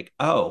attention. Like,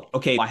 oh,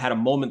 okay, I had a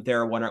moment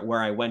there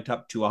where I went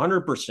up to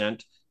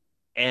 100%,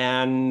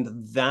 and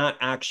that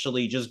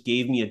actually just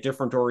gave me a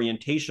different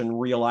orientation,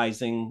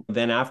 realizing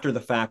then after the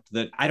fact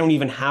that I don't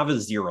even have a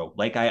zero.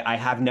 Like I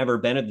have never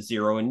been at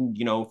zero. And,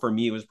 for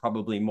me, it was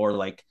probably more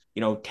like,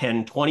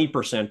 10,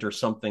 20% or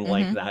something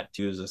like Mm-hmm. that,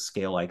 to use a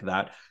scale like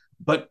that.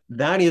 But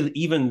that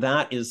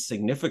is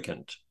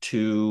significant,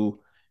 to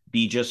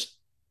be just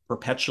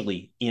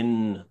perpetually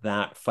in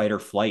that fight or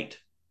flight,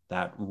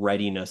 that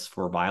readiness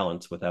for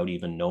violence without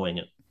even knowing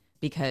it.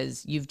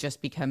 Because you've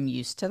just become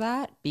used to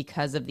that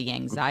because of the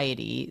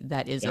anxiety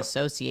that is Yep.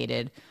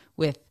 associated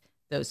with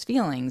those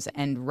feelings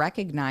and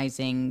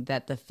recognizing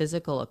that the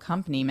physical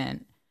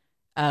accompaniment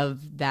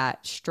of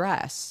that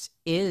stress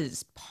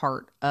is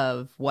part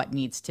of what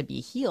needs to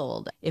be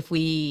healed. If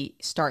we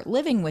start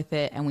living with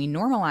it and we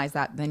normalize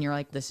that, then you're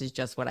like, this is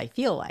just what I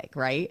feel like,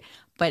 right?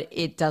 But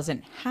it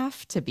doesn't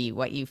have to be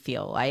what you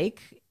feel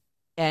like.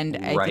 And I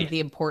think Right. the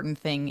important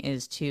thing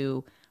is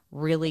to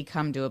really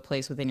come to a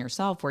place within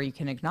yourself where you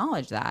can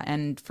acknowledge that.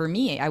 And for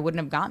me, I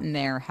wouldn't have gotten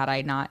there had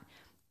I not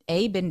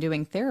been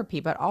doing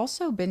therapy, but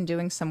also been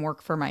doing some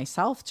work for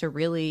myself to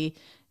really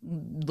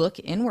look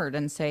inward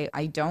and say,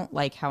 I don't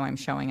like how I'm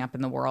showing up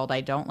in the world. I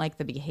don't like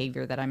the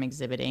behavior that I'm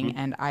exhibiting.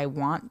 And I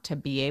want to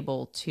be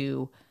able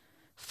to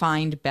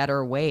find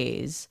better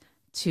ways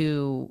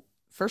to,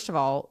 first of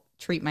all,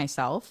 treat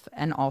myself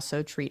and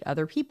also treat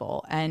other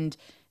people. And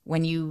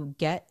when you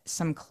get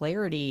some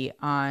clarity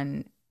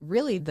on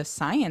really the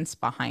science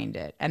behind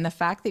it and the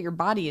fact that your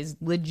body is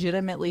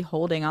legitimately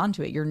holding on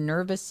to it, your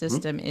nervous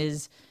system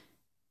is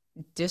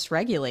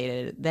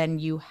dysregulated, then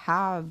you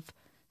have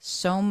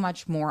so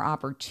much more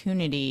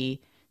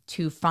opportunity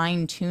to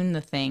fine tune the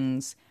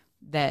things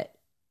that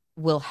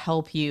will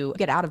help you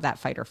get out of that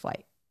fight or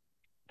flight.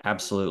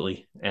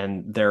 Absolutely.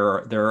 And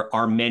there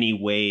are many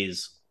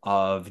ways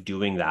of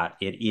doing that.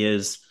 It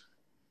is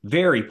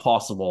very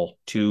possible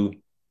to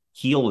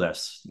heal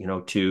this,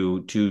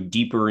 to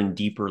deeper and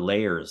deeper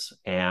layers.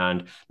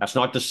 And that's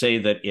not to say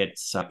that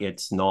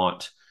it's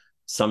not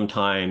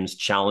sometimes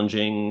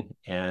challenging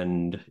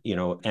and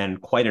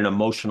quite an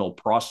emotional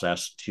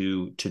process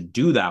to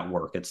do that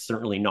work. It's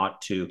certainly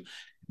not to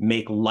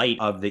make light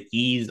of the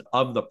ease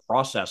of the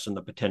process and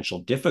the potential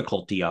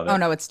difficulty of Oh it.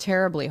 no, it's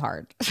terribly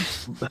hard.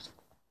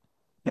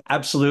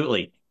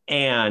 Absolutely.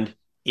 And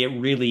it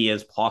really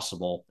is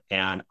possible.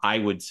 And I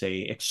would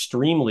say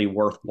extremely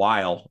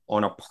worthwhile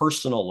on a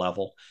personal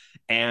level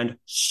and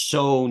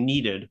so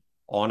needed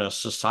on a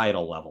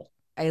societal level.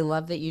 I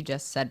love that you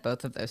just said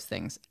both of those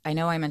things. I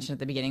know I mentioned at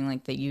the beginning,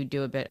 like that you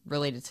do a bit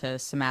related to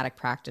somatic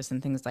practice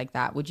and things like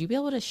that. Would you be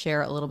able to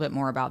share a little bit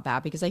more about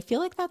that? Because I feel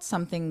like that's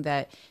something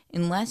that,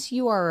 unless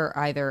you are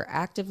either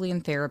actively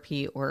in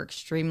therapy or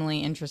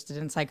extremely interested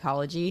in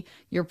psychology,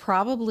 you're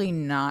probably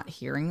not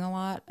hearing a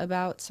lot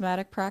about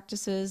somatic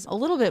practices. A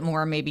little bit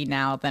more maybe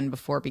now than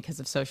before because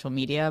of social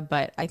media.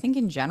 But I think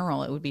in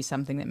general, it would be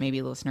something that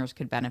maybe listeners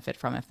could benefit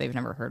from if they've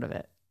never heard of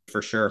it.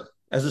 For sure.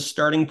 As a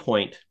starting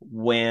point,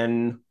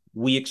 when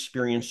we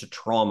experience a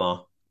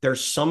trauma, there's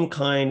some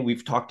kind,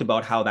 we've talked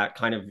about how that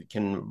kind of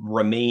can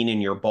remain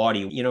in your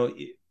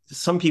body.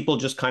 Some people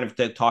just kind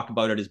of talk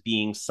about it as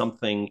being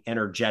something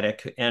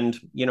energetic. And,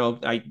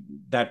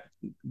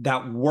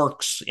 that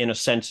works in a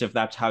sense if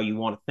that's how you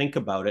want to think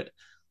about it.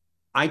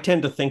 I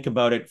tend to think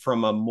about it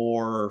from a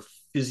more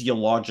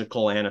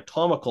physiological,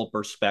 anatomical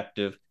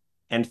perspective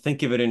and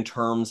think of it in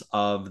terms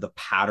of the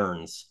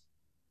patterns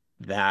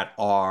that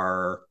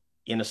are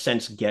in a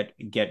sense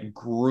get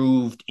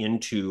grooved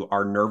into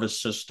our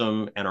nervous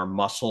system and our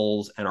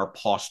muscles and our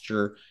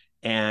posture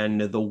and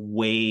the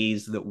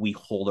ways that we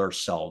hold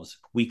ourselves.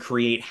 We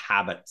create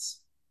habits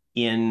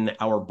in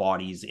our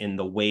bodies, in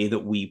the way that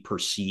we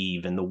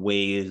perceive, in the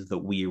ways that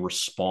we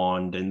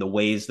respond, in the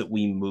ways that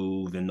we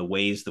move, in the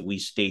ways that we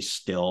stay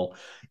still,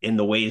 in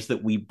the ways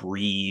that we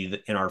breathe,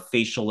 in our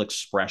facial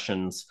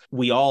expressions.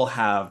 We all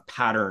have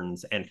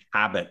patterns and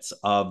habits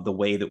of the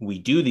way that we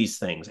do these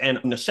things.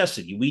 And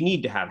necessity, we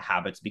need to have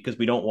habits because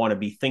we don't want to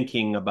be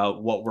thinking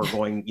about what we're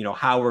going,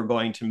 how we're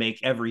going to make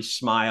every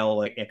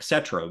smile,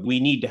 etc.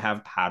 We need to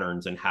have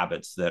patterns and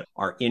habits that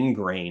are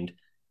ingrained.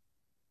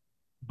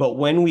 But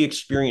when we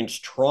experience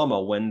trauma,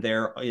 when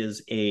there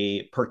is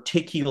a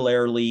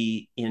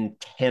particularly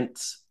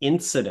intense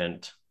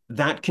incident,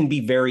 that can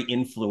be very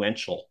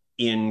influential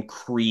in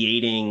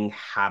creating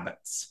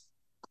habits,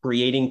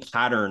 creating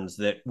patterns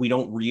that we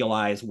don't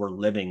realize we're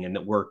living and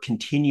that we're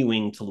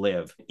continuing to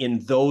live.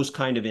 In those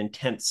kind of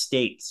intense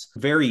states,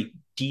 very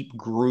deep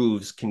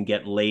grooves can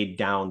get laid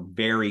down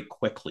very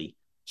quickly,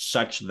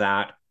 such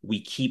that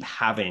we keep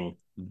having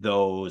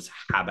those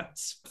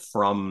habits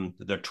from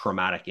the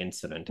traumatic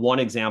incident. One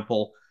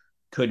example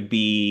could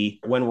be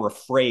when we're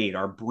afraid,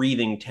 our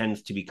breathing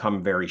tends to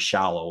become very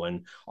shallow,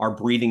 and our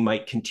breathing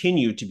might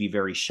continue to be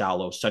very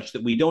shallow, such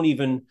that we don't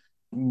even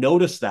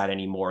notice that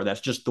anymore.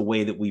 That's just the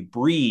way that we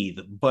breathe,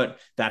 but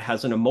that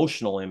has an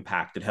emotional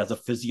impact. It has a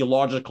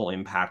physiological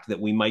impact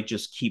that we might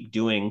just keep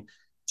doing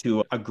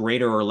to a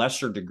greater or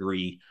lesser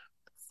degree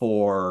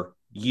for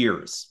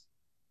years.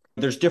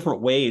 There's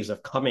different ways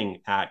of coming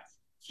at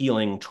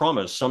healing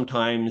traumas,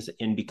 sometimes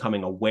in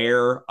becoming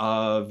aware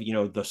of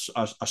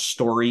a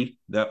story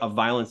of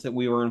violence that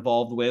we were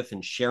involved with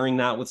and sharing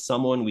that with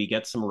someone. We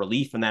get some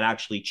relief, and that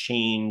actually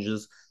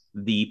changes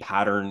the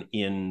pattern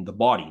in the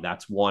body.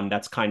 That's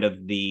kind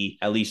of the,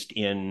 at least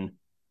in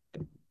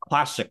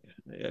classic,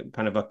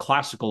 kind of a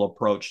classical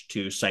approach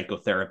to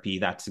psychotherapy,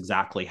 that's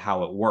exactly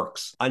how it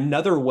works.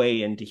 Another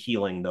way into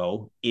healing,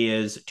 though,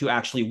 is to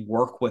actually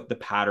work with the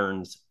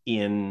patterns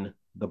in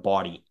the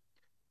body,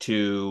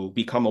 to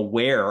become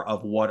aware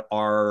of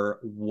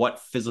what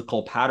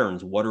physical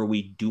patterns, what are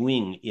we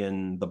doing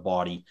in the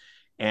body,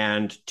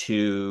 and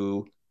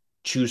to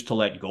choose to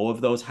let go of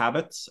those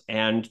habits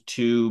and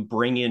to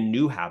bring in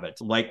new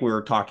habits. Like we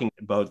were talking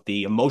about,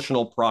 the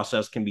emotional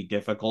process can be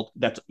difficult.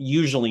 That's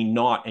usually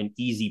not an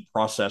easy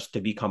process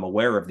to become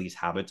aware of these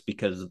habits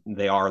because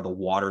they are the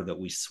water that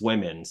we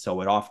swim in.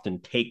 So it often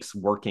takes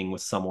working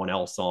with someone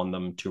else on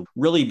them to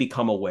really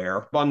become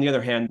aware. But on the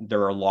other hand,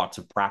 there are lots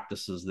of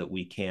practices that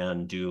we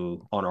can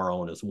do on our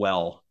own as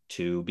well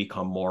to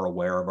become more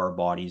aware of our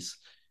bodies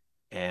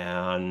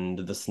and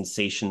the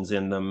sensations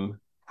in them,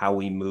 how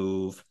we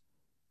move,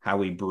 how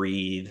we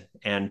breathe,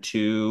 and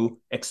to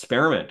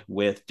experiment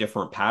with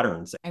different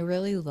patterns. I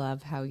really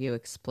love how you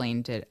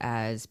explained it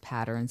as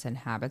patterns and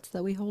habits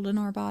that we hold in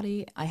our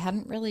body. I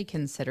hadn't really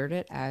considered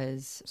it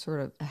as sort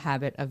of a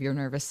habit of your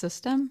nervous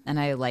system. And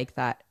I like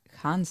that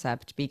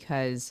concept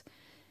because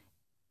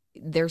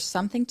there's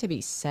something to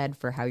be said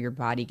for how your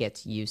body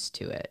gets used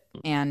to it.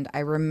 And I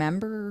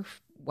remember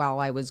while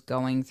I was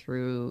going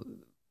through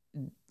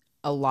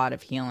a lot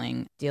of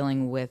healing,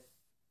 dealing with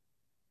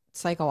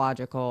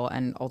psychological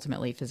and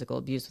ultimately physical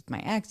abuse with my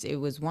ex, it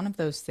was one of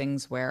those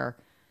things where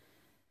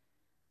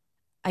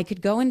I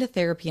could go into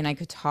therapy and I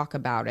could talk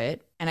about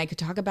it, and I could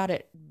talk about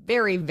it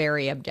very,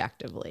 very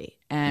objectively.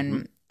 Mm-hmm.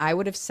 And I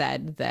would have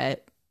said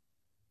that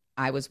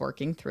I was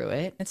working through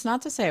it. It's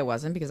not to say I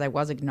wasn't, because I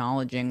was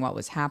acknowledging what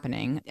was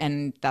happening.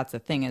 And that's the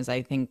thing, is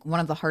I think one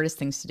of the hardest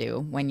things to do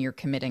when you're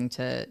committing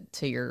to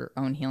your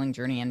own healing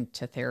journey, and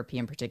to therapy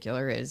in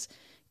particular, is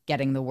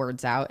getting the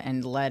words out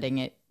and letting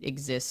it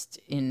exist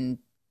in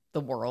the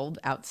world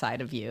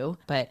outside of you.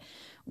 But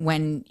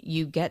when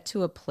you get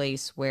to a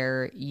place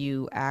where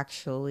you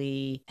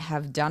actually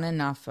have done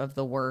enough of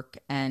the work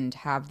and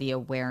have the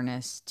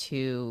awareness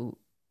to,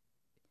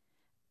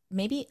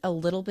 maybe a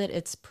little bit,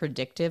 it's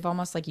predictive,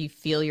 almost like you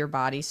feel your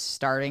body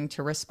starting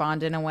to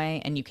respond in a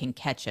way and you can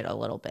catch it a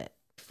little bit.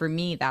 For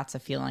me, that's a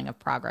feeling of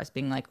progress,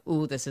 being like,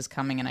 ooh, this is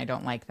coming and I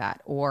don't like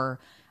that.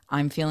 Or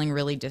I'm feeling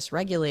really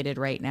dysregulated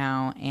right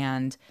now,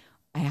 and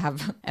I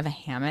have a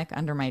hammock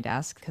under my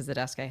desk, because the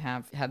desk I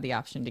have had the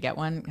option to get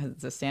one because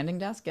it's a standing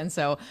desk. And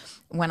so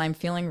when I'm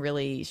feeling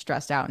really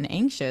stressed out and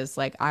anxious,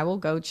 like, I will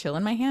go chill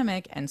in my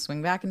hammock and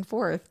swing back and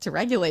forth to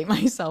regulate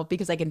myself,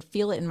 because I can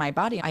feel it in my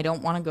body. I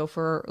don't want to go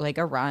for like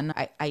a run.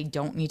 I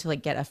don't need to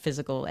like get a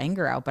physical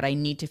anger out, but I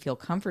need to feel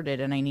comforted,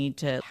 and I need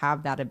to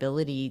have that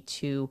ability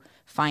to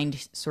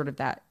find sort of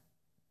that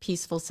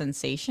peaceful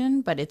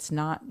sensation. But it's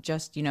not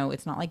just,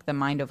 it's not like the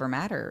mind over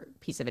matter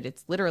piece of it.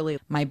 It's literally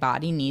my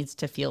body needs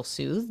to feel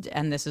soothed,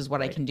 and this is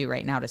what I Right. can do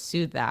right now to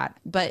soothe that.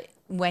 But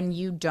when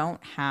you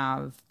don't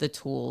have the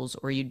tools,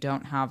 or you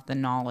don't have the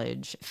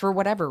knowledge for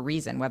whatever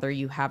reason, whether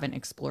you haven't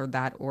explored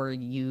that or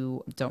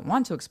you don't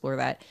want to explore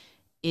that,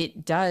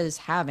 it does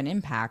have an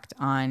impact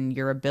on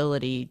your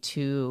ability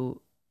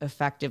to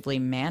effectively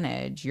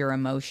manage your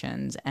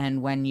emotions.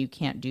 And when you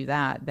can't do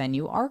that, then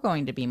you are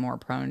going to be more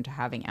prone to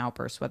having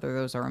outbursts, whether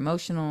those are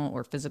emotional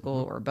or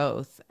physical Mm-hmm. or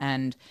both.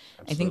 And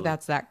I think Absolutely.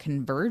 that's that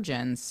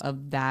convergence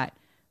of that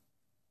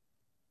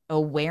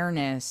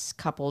awareness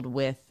coupled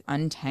with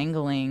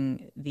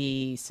untangling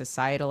the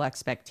societal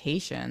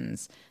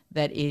expectations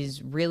that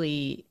is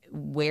really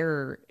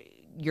where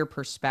your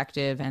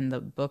perspective and the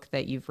book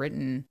that you've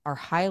written are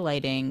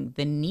highlighting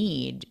the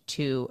need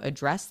to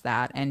address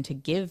that, and to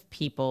give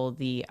people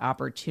the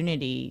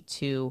opportunity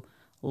to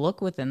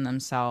look within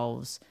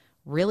themselves,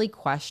 really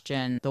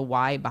question the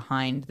why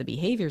behind the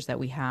behaviors that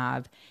we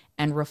have,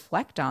 and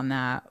reflect on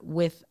that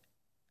with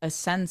a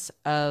sense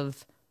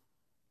of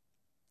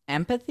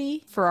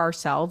empathy for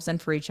ourselves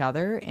and for each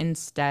other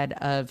instead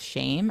of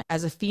shame.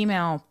 As a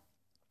female,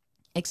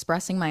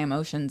 expressing my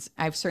emotions,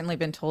 I've certainly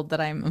been told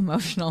that I'm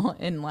emotional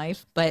in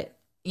life, but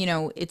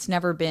it's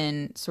never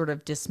been sort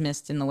of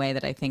dismissed in the way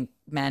that I think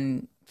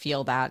men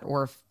feel that,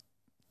 or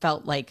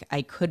felt like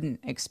I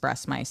couldn't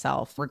express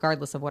myself,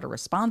 regardless of what a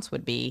response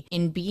would be.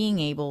 In being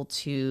able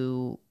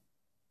to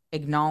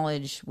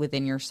acknowledge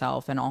within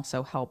yourself and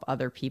also help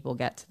other people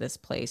get to this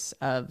place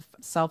of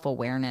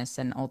self-awareness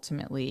and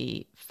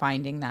ultimately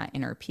finding that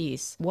inner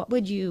peace, what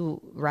would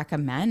you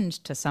recommend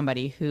to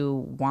somebody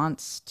who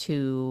wants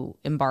to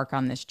embark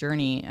on this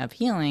journey of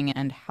healing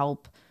and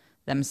help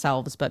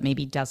themselves, but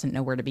maybe doesn't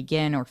know where to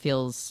begin, or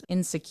feels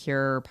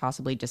insecure,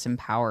 possibly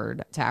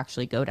disempowered to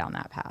actually go down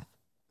that path?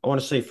 I want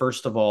to say,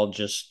 first of all,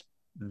 just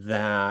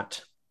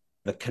that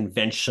the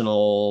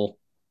conventional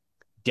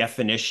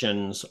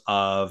definitions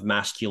of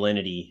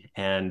masculinity,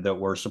 and that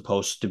we're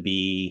supposed to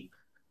be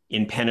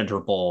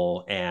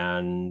impenetrable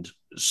and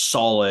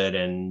solid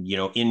and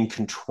in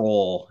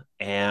control,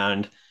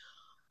 and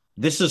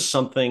this is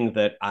something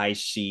that I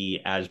see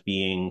as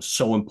being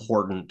so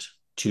important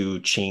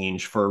to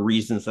change for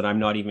reasons that I'm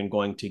not even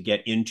going to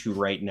get into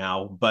right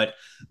now. But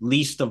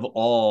least of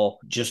all,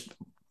 just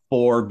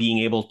for being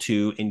able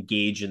to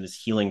engage in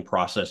this healing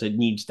process, it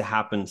needs to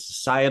happen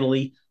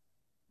societally.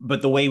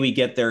 But the way we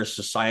get there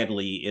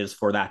societally is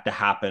for that to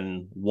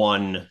happen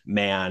one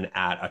man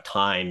at a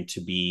time, to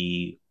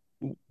be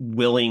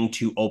willing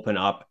to open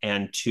up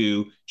and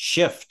to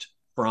shift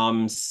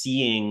from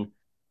seeing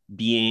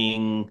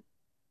being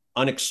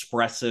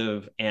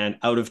unexpressive and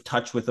out of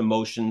touch with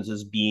emotions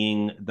as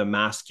being the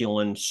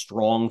masculine,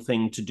 strong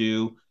thing to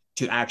do,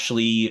 to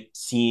actually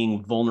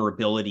seeing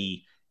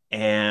vulnerability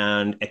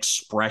and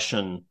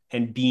expression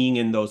and being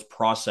in those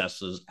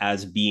processes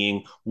as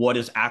being what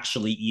is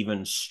actually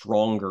even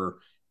stronger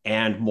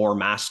and more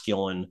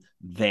masculine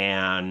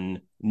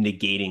than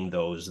negating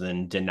those,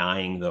 than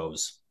denying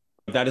those.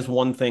 That is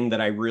one thing that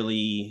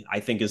I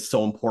think is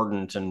so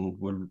important, and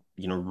would,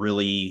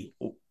 really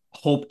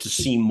hope to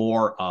see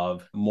more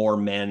of, more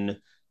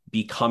men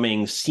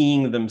becoming,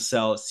 seeing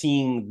themselves,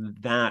 seeing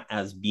that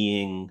as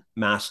being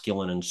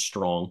masculine and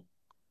strong.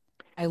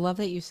 I love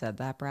that you said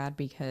that, Brad,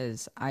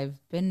 because I've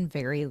been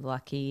very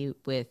lucky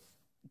with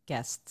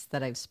guests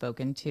that I've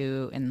spoken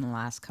to in the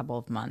last couple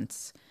of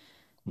months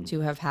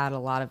to have had a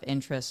lot of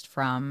interest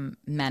from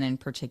men in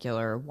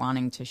particular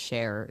wanting to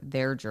share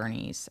their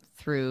journeys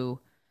through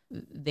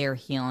their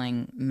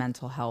healing,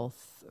 mental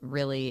health,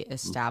 really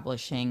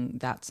establishing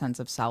that sense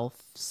of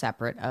self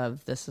separate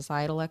of the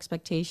societal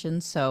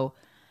expectations. So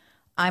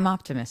I'm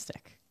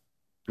optimistic.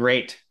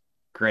 Great,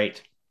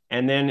 great.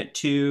 And then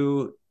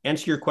to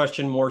answer your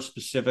question more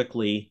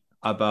specifically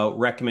about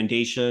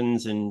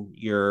recommendations, and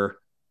you're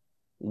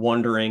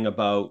wondering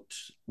about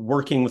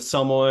working with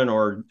someone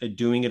or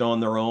doing it on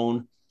their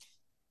own,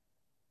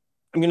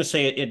 I'm going to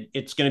say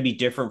it's going to be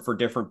different for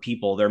different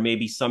people. There may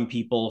be some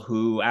people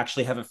who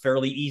actually have a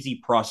fairly easy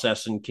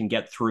process and can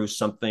get through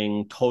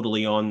something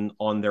totally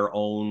on their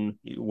own,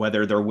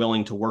 whether they're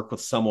willing to work with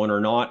someone or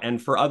not.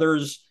 And for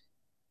others,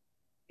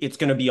 it's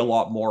going to be a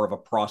lot more of a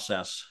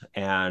process.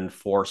 And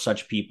for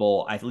such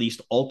people, at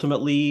least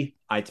ultimately,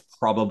 it's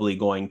probably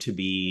going to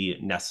be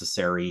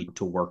necessary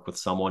to work with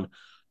someone.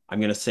 I'm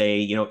going to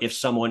say, if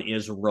someone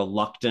is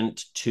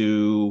reluctant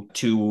to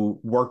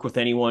work with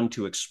anyone,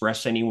 to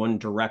express anyone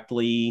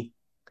directly,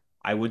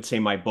 I would say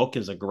my book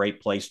is a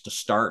great place to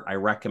start. I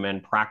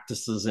recommend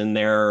practices in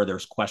there.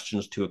 There's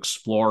questions to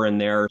explore in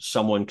there.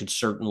 Someone could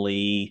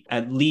certainly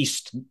at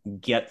least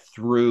get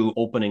through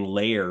opening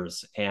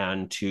layers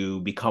and to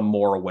become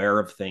more aware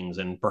of things,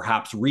 and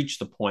perhaps reach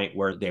the point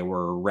where they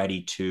were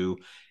ready to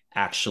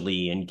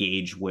actually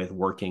engage with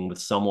working with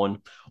someone.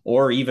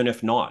 Or even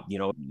if not,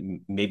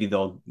 maybe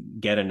they'll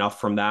get enough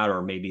from that,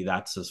 or maybe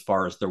that's as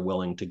far as they're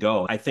willing to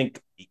go. I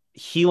think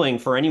healing,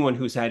 for anyone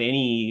who's had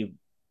any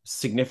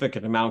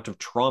significant amount of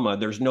trauma,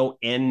 there's no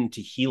end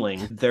to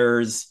healing.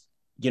 There's,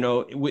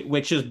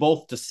 which is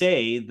both to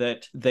say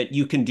that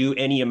you can do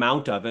any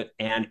amount of it,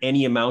 and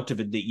any amount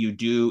of it that you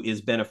do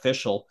is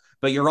beneficial.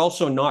 But you're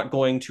also not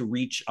going to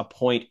reach a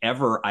point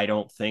ever, I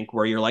don't think,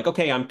 where you're like,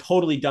 okay, I'm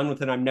totally done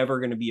with it, I'm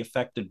never going to be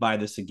affected by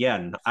this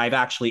again. I've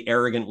actually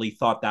arrogantly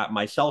thought that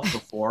myself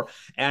before,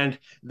 and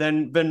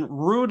then been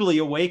rudely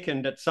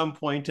awakened at some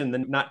point in the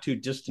not too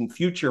distant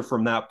future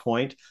from that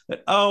point,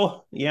 that,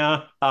 oh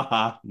yeah,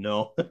 haha,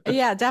 no.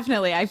 Yeah,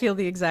 definitely. I feel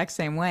the exact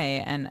same way.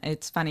 And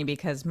it's funny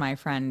because my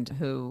friend,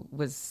 who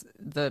was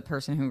the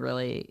person who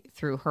really,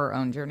 through her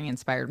own journey,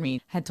 inspired me,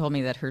 had told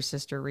me that her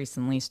sister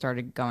recently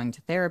started going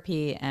to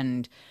therapy, and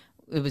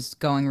it was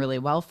going really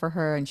well for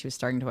her. And she was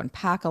starting to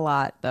unpack a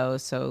lot, though.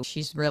 So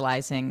she's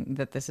realizing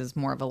that this is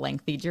more of a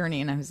lengthy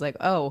journey. And I was like,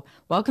 oh,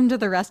 welcome to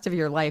the rest of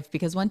your life.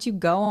 Because once you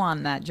go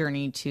on that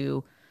journey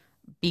to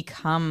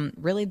become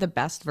really the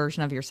best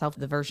version of yourself,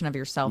 the version of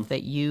yourself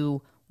that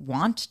you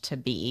want to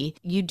be,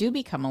 you do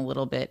become a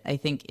little bit, I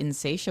think,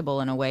 insatiable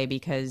in a way,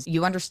 because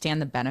you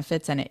understand the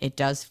benefits, and it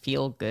does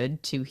feel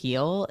good to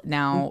heal.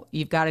 Now,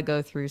 you've got to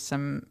go through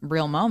some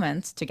real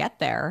moments to get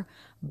there.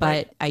 But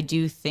Right. I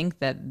do think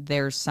that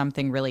there's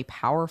something really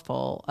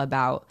powerful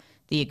about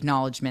the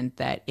acknowledgement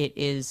that it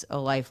is a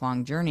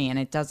lifelong journey. And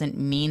it doesn't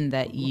mean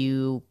that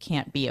you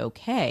can't be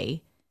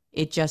okay.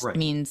 It just Right.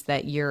 means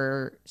that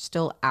you're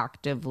still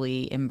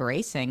actively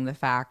embracing the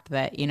fact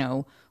that,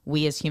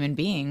 we as human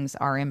beings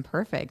are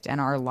imperfect, and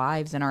our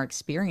lives and our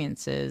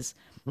experiences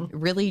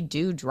really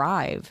do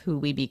drive who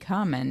we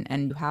become.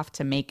 And you have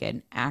to make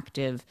an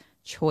active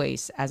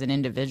choice as an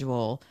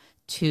individual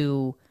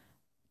to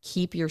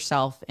keep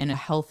yourself in a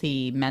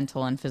healthy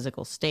mental and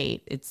physical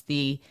state. It's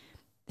the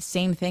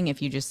same thing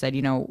if you just said,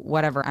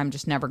 whatever, I'm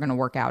just never going to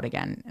work out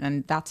again.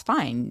 And that's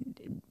fine.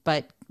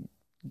 But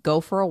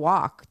go for a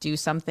walk, do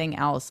something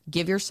else,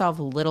 give yourself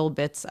little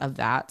bits of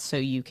that so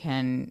you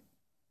can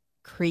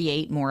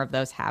create more of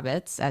those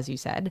habits, as you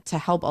said, to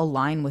help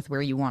align with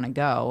where you want to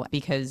go,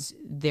 because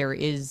there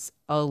is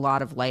a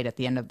lot of light at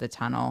the end of the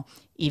tunnel,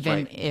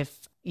 even Right. if,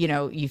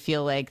 you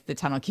feel like the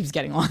tunnel keeps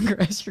getting longer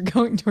as you're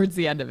going towards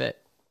the end of it.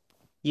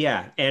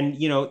 Yeah.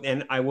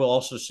 And I will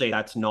also say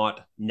that's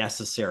not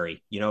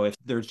necessary. If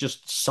there's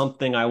just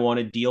something I want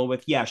to deal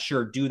with, yeah,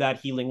 sure, do that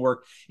healing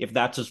work. If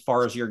that's as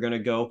far as you're going to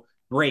go,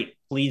 great,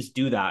 please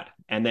do that.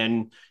 And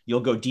then you'll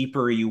go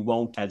deeper, or you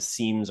won't, as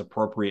seems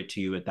appropriate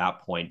to you at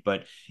that point.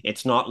 But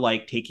it's not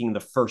like taking the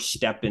first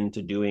step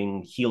into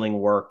doing healing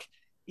work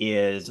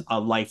is a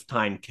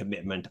lifetime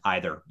commitment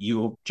either.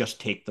 You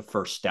just take the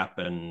first step,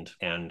 and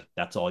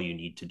that's all you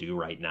need to do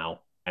right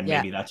now. And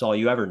Yeah. maybe that's all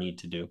you ever need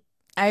to do.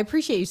 I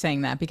appreciate you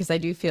saying that because I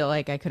do feel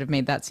like I could have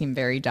made that seem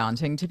very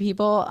daunting to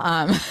people.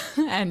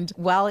 And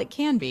while it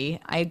can be,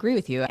 I agree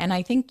with you. And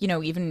I think,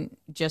 even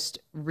just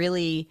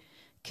really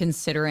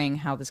considering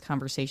how this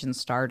conversation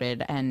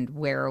started and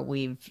where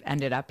we've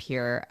ended up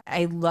here,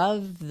 I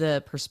love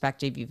the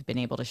perspective you've been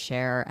able to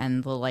share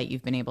and the light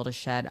you've been able to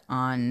shed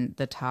on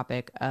the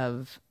topic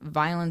of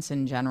violence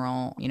in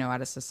general,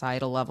 at a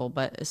societal level,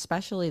 but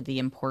especially the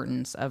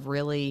importance of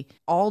really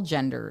all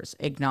genders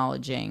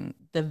acknowledging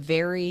the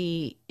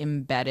very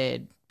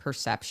embedded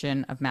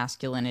perception of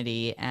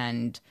masculinity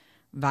and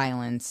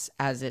violence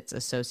as it's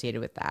associated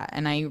with that.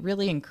 And I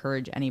really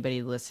encourage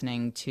anybody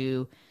listening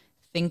to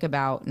think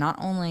about not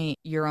only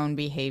your own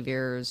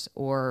behaviors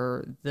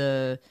or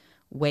the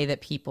way that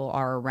people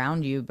are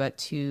around you, but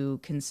to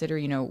consider,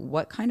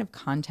 what kind of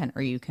content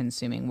are you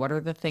consuming? What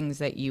are the things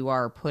that you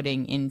are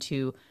putting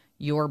into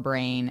your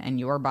brain and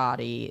your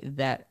body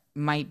that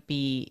might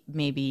be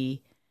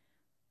maybe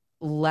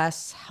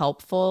less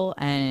helpful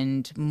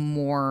and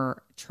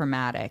more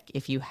traumatic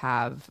if you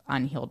have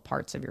unhealed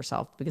parts of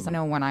yourself? Because I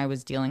know when I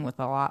was dealing with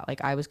a lot,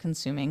 like I was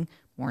consuming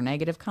more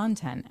negative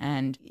content,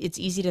 and it's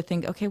easy to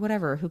think, okay,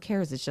 whatever, who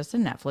cares? It's just a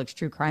Netflix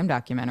true crime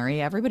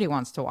documentary. Everybody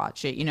wants to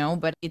watch it,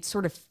 but it's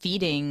sort of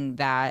feeding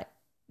that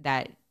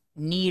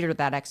need or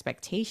that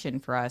expectation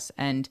for us.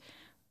 And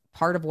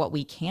part of what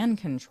we can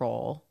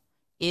control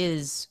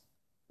is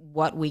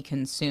what we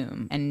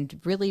consume, and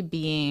really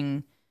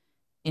being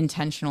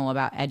intentional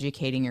about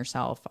educating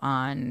yourself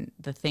on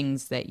the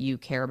things that you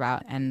care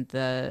about and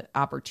the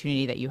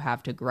opportunity that you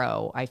have to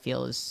grow, I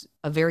feel is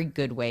a very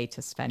good way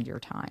to spend your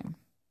time.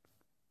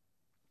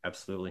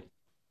 Absolutely.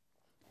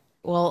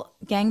 Well,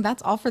 gang,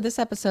 that's all for this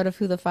episode of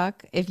Who the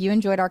Fuck. If you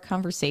enjoyed our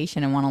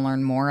conversation and want to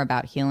learn more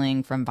about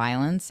healing from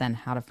violence and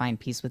how to find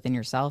peace within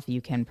yourself, you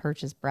can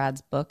purchase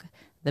Brad's book,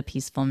 The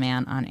Peaceful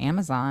Man, on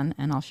Amazon,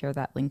 and I'll share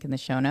that link in the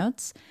show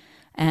notes.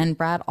 And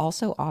Brad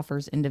also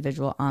offers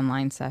individual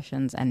online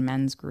sessions and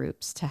men's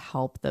groups to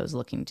help those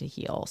looking to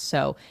heal.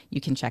 So you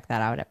can check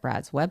that out at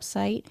Brad's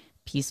website,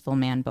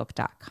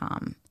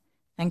 peacefulmanbook.com.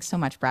 Thanks so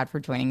much, Brad,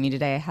 for joining me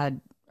today. I had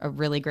a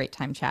really great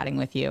time chatting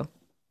with you.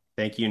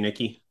 Thank you,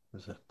 Nikki. It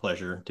was a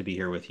pleasure to be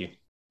here with you.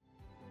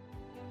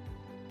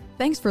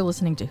 Thanks for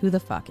listening to Who the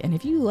Fuck. And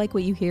if you like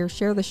what you hear,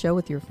 share the show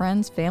with your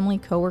friends, family,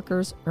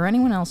 coworkers, or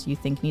anyone else you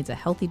think needs a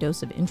healthy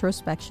dose of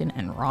introspection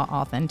and raw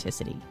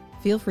authenticity.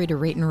 Feel free to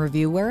rate and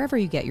review wherever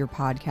you get your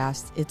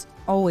podcasts. It's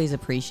always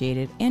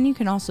appreciated. And you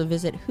can also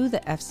visit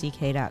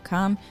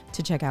whothefck.com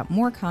to check out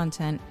more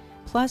content.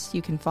 Plus,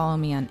 you can follow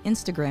me on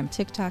Instagram,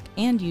 TikTok,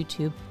 and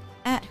YouTube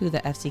at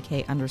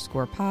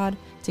whothefck_pod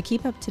to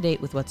keep up to date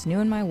with what's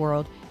new in my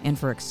world and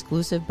for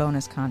exclusive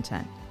bonus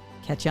content.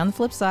 Catch you on the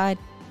flip side.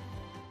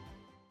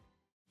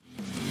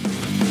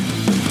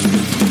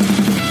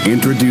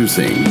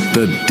 Introducing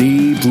the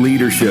Deep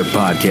Leadership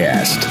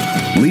Podcast.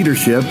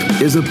 Leadership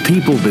is a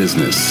people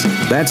business.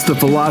 That's the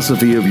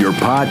philosophy of your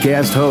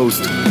podcast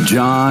host,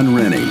 John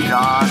Rennie.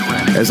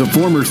 As a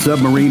former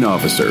submarine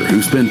officer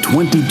who spent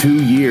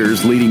 22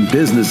 years leading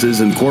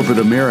businesses in corporate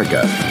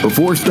America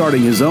before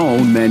starting his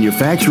own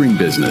manufacturing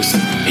business,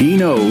 he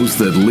knows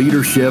that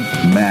leadership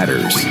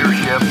matters.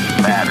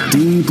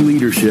 Deep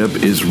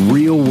Leadership is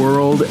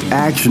real-world,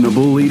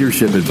 actionable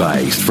leadership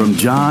advice from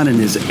John and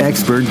his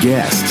expert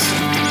guests.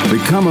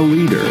 Become a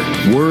leader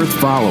worth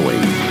following.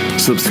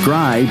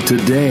 Subscribe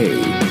today.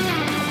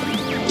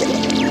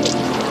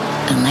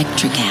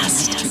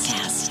 Electricast.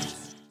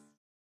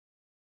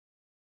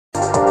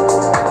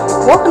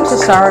 Welcome to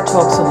Sarah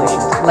Talk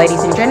Solutions.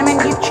 Ladies and gentlemen,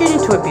 you've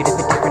tuned into a bit of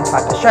a different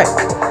type of show.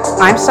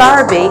 I'm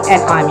Sarah B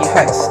and I'm your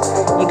host.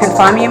 You can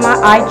find me on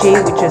my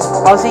IG, which is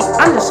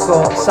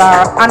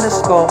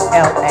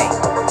Aussie_Sarah_LA.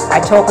 I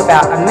talk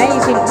about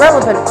amazing,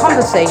 relevant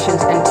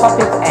conversations and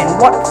topics and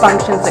what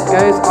functions that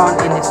goes on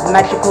in this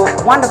magical,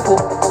 wonderful,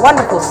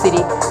 wonderful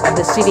city of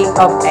the City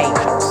of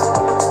Angels.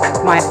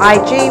 My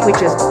IG,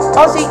 which is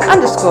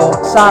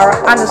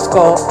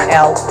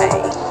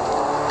Aussie_Sarah_LA.